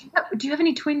 Oh, do you have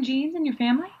any twin genes in your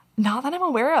family? Not that I'm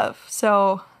aware of.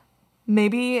 So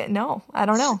maybe, no, I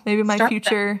don't know. Maybe my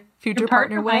future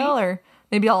partner will, or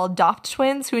maybe I'll adopt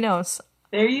twins. Who knows?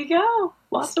 There you go.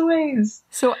 Lots of ways.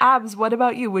 So Abs, what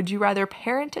about you? Would you rather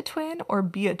parent a twin or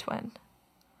be a twin?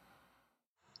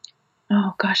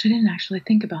 Oh gosh, I didn't actually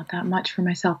think about that much for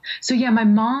myself. So yeah, my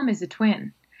mom is a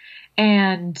twin,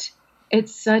 and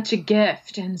it's such a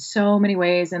gift in so many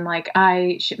ways. And like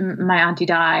my Auntie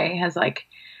Di has like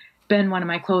been one of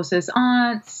my closest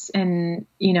aunts, and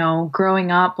you know,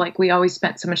 growing up, like we always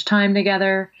spent so much time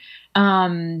together.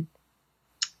 I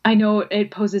know it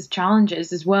poses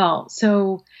challenges as well.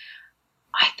 So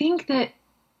I think I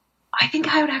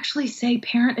would actually say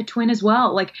parent a twin as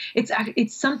well. Like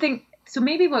it's something. So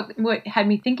maybe what had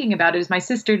me thinking about it is my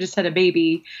sister just had a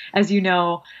baby, as you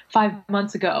know, 5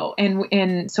 months ago.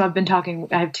 And so I've been talking,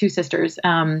 I have two sisters,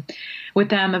 with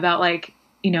them about like,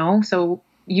 you know, so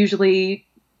usually,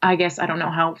 I guess, I don't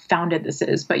know how founded this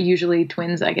is, but usually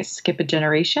twins, I guess, skip a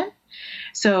generation.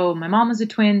 So my mom was a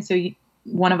twin. So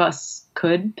one of us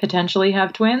could potentially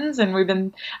have twins. And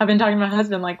I've been talking to my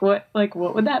husband, what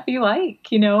would that be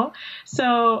like, you know?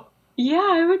 So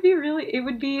yeah, it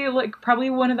would be like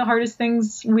probably one of the hardest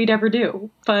things we'd ever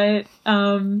do, but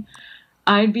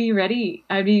I'd be ready.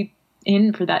 I'd be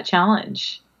in for that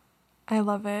challenge. I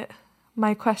love it.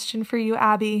 My question for you,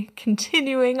 Abby,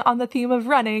 continuing on the theme of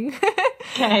running,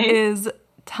 is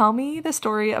tell me the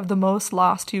story of the most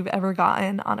lost you've ever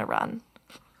gotten on a run.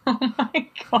 Oh my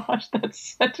gosh,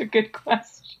 that's such a good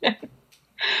question.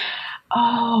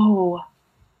 Oh.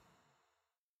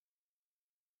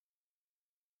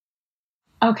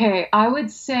 Okay, I would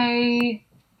say,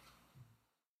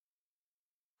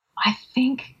 I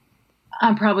think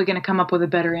I'm probably going to come up with a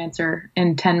better answer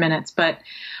in 10 minutes, but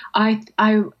I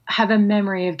have a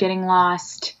memory of getting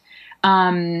lost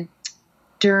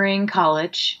during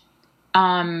college.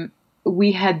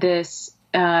 We had this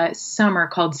summer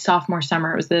called sophomore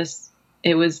summer.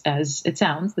 It was, as it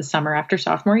sounds, the summer after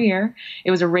sophomore year.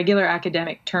 It was a regular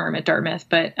academic term at Dartmouth,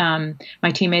 but my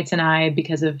teammates and I,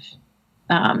 because of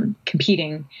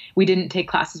competing, we didn't take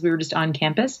classes. We were just on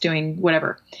campus doing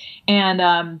whatever.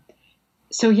 And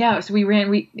so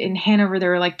we in Hanover, there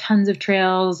were like tons of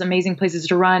trails, amazing places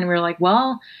to run. We were like,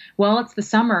 well, it's the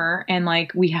summer and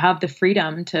like we have the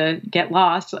freedom to get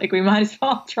lost. Like we might as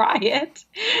well try it.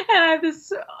 And I have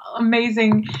this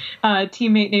amazing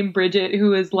teammate named Bridget,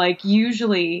 who is like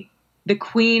usually the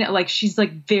queen. Like she's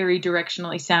like very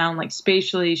directionally sound, like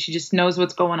spatially, she just knows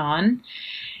what's going on.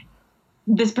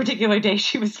 This particular day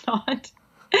she was not.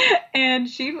 And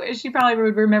she probably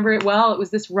would remember it well. It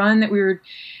was this run that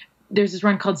there's this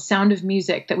run called Sound of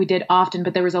Music that we did often,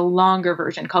 but there was a longer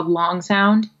version called Long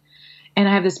Sound. And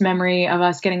I have this memory of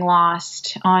us getting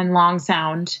lost on Long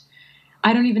Sound.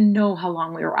 I don't even know how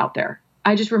long we were out there.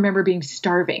 I just remember being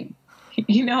starving.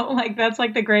 You know, like that's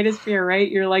like the greatest fear, right?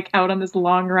 You're like out on this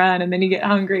long run and then you get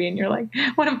hungry and you're like,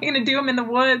 what am I going to do? I'm in the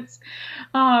woods.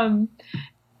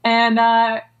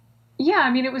 Yeah,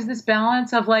 I mean, it was this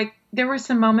balance of like, there were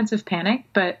some moments of panic,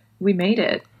 but we made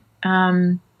it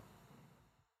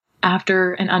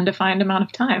after an undefined amount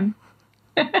of time.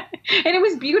 And it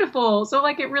was beautiful. So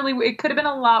like, it could have been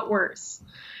a lot worse.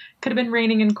 Could have been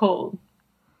raining and cold.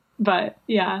 But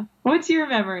yeah, what's your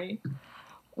memory?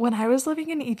 When I was living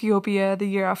in Ethiopia the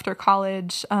year after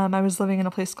college, I was living in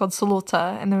a place called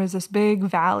Solota, and there was this big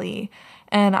valley.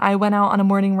 And I went out on a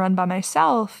morning run by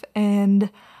myself,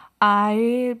 and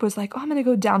I was like, I'm going to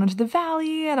go down into the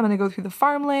valley and I'm going to go through the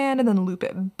farmland and then loop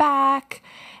it back.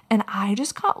 And I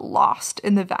just got lost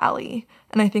in the valley.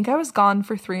 And I think I was gone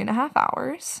for 3.5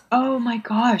 hours. Oh my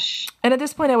gosh. And at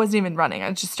this point I wasn't even running.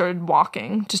 I just started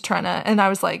walking, just trying to, and I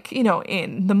was like, you know,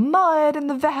 in the mud in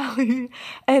the valley.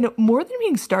 And more than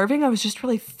being starving, I was just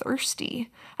really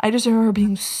thirsty. I just remember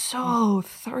being so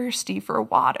thirsty for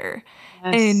water.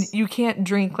 Yes. And you can't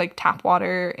drink like tap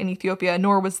water in Ethiopia,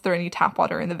 nor was there any tap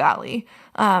water in the valley.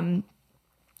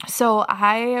 So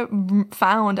I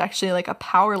found actually like a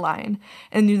power line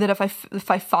and knew that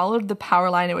if I followed the power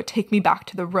line, it would take me back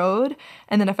to the road.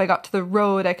 And then if I got to the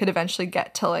road, I could eventually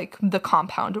get to like the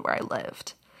compound where I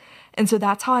lived. And so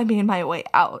that's how I made my way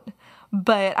out.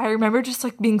 But I remember just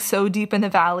like being so deep in the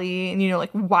valley and, like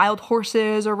wild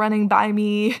horses are running by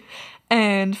me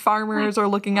and farmers are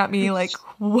looking at me like,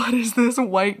 what is this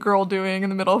white girl doing in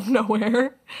the middle of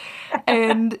nowhere?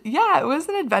 And yeah, it was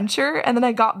an adventure. And then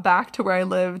I got back to where I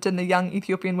lived, and the young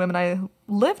Ethiopian women I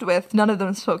lived with, none of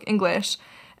them spoke English,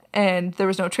 and there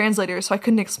was no translator, so I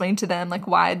couldn't explain to them like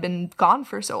why I'd been gone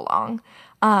for so long.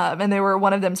 And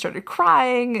one of them started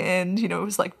crying and,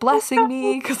 was like blessing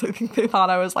me because I think they thought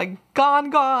I was like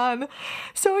gone.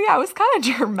 So yeah, it was kind of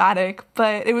dramatic,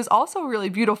 but it was also really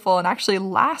beautiful. And actually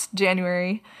last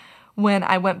January, when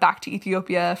I went back to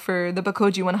Ethiopia for the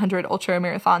Bakoji 100 ultra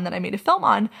marathon that I made a film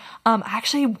on, I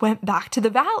actually went back to the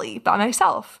valley by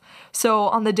myself. So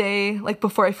on the day, like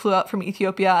before I flew out from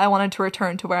Ethiopia, I wanted to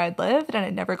return to where I'd lived and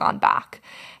I'd never gone back.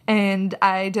 And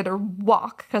I did a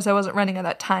walk, because I wasn't running at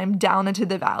that time, down into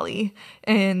the valley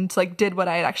and like did what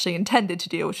I had actually intended to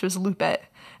do, which was loop it.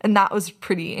 And that was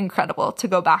pretty incredible to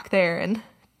go back there and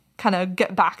kind of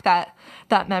get back that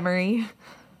memory.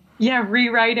 Yeah,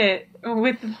 rewrite it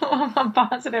with a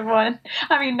positive one.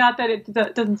 I mean, not that it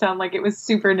doesn't sound like it was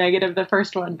super negative, the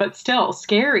first one, but still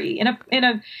scary.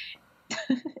 That'll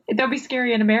be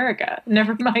scary in America.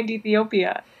 Never mind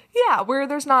Ethiopia. Yeah, where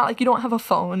there's not, like, you don't have a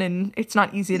phone and it's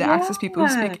not easy to access people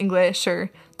who speak English, or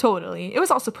totally. It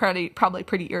was also probably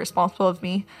pretty irresponsible of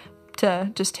me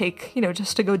to just take,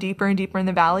 just to go deeper and deeper in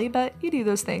the valley, but you do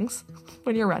those things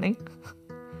when you're running.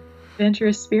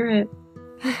 Adventurous spirit.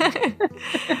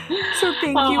 So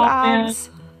thank you, Abs.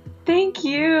 Thank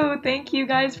you. Thank you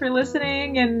guys for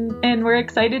listening, and we're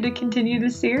excited to continue the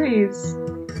series.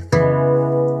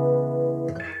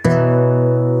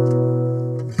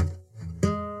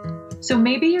 So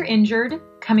maybe you're injured,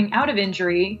 coming out of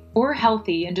injury, or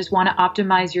healthy and just want to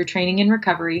optimize your training and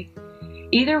recovery.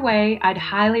 Either way, I'd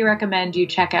highly recommend you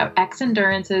check out X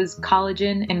Endurance's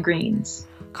Collagen and Greens.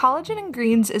 Collagen and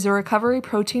Greens is a recovery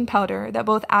protein powder that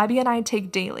both Abby and I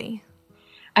take daily.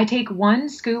 I take 1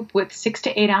 scoop with 6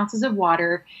 to 8 ounces of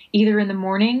water, either in the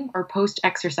morning or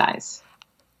post-exercise.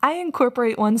 I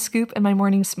incorporate 1 scoop in my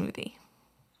morning smoothie.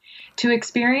 To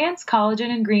experience Collagen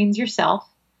and Greens yourself,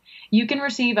 you can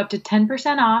receive up to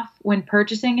 10% off when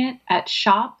purchasing it at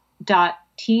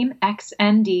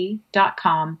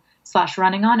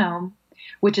shop.teamxnd.com/runningonohm,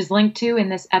 which is linked to in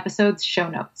this episode's show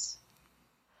notes.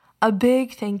 A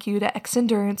big thank you to X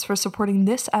Endurance for supporting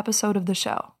this episode of the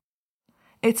show.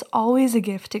 It's always a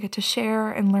gift to get to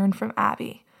share and learn from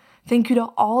Abby. Thank you to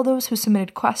all those who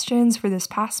submitted questions for this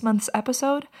past month's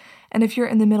episode, and if you're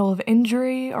in the middle of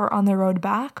injury or on the road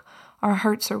back, our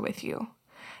hearts are with you.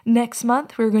 Next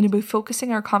month, we're going to be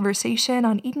focusing our conversation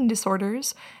on eating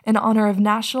disorders in honor of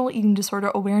National Eating Disorder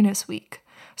Awareness Week.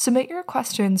 Submit your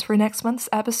questions for next month's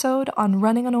episode on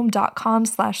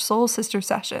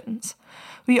runningonohm.com/soulsistersessions.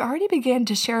 We already began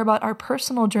to share about our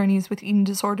personal journeys with eating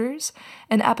disorders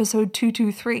in episode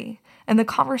 223, and the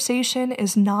conversation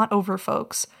is not over,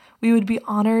 folks. We would be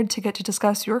honored to get to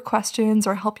discuss your questions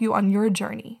or help you on your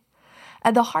journey.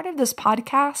 At the heart of this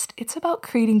podcast, it's about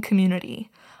creating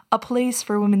community, a place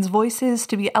for women's voices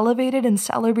to be elevated and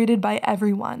celebrated by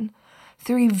everyone.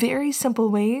 3 very simple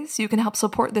ways you can help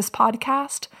support this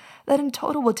podcast that in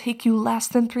total will take you less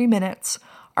than 3 minutes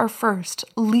are: first,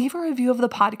 leave a review of the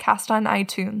podcast on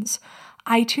iTunes.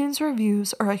 iTunes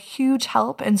reviews are a huge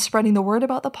help in spreading the word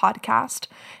about the podcast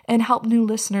and help new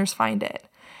listeners find it.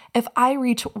 If I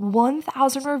reach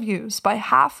 1,000 reviews by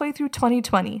halfway through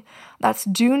 2020, that's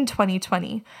June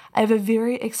 2020, I have a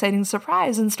very exciting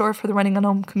surprise in store for the Running on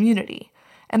Ohm community.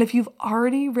 And if you've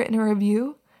already written a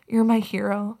review, you're my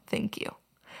hero. Thank you.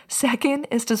 Second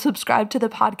is to subscribe to the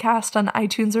podcast on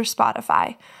iTunes or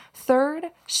Spotify.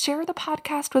 Third, share the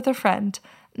podcast with a friend.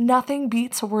 Nothing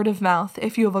beats word of mouth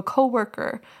if you have a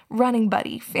coworker, running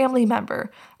buddy, family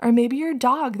member, or maybe your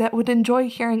dog that would enjoy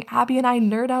hearing Abby and I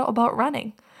nerd out about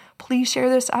running. Please share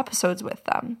this episodes with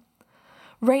them.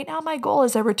 Right now, my goal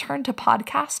as I return to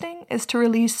podcasting is to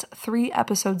release 3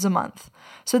 episodes a month.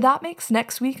 So that makes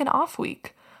next week an off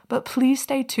week. But please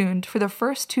stay tuned for the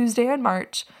first Tuesday in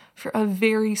March for a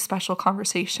very special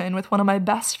conversation with one of my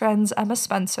best friends, Emma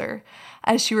Spencer,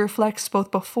 as she reflects both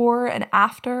before and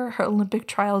after her Olympic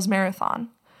trials marathon.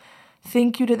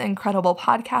 Thank you to the incredible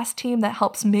podcast team that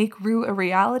helps make Rue a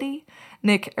reality,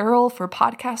 Nick Errol for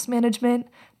podcast management,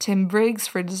 Tim Briggs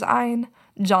for design,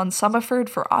 John Summerford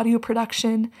for audio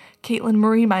production, Caitlin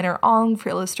Marie Minor-Ong for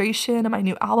illustration and my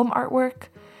new album artwork.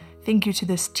 Thank you to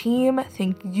this team.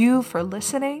 Thank you for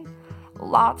listening.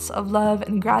 Lots of love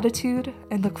and gratitude,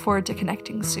 and look forward to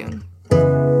connecting soon.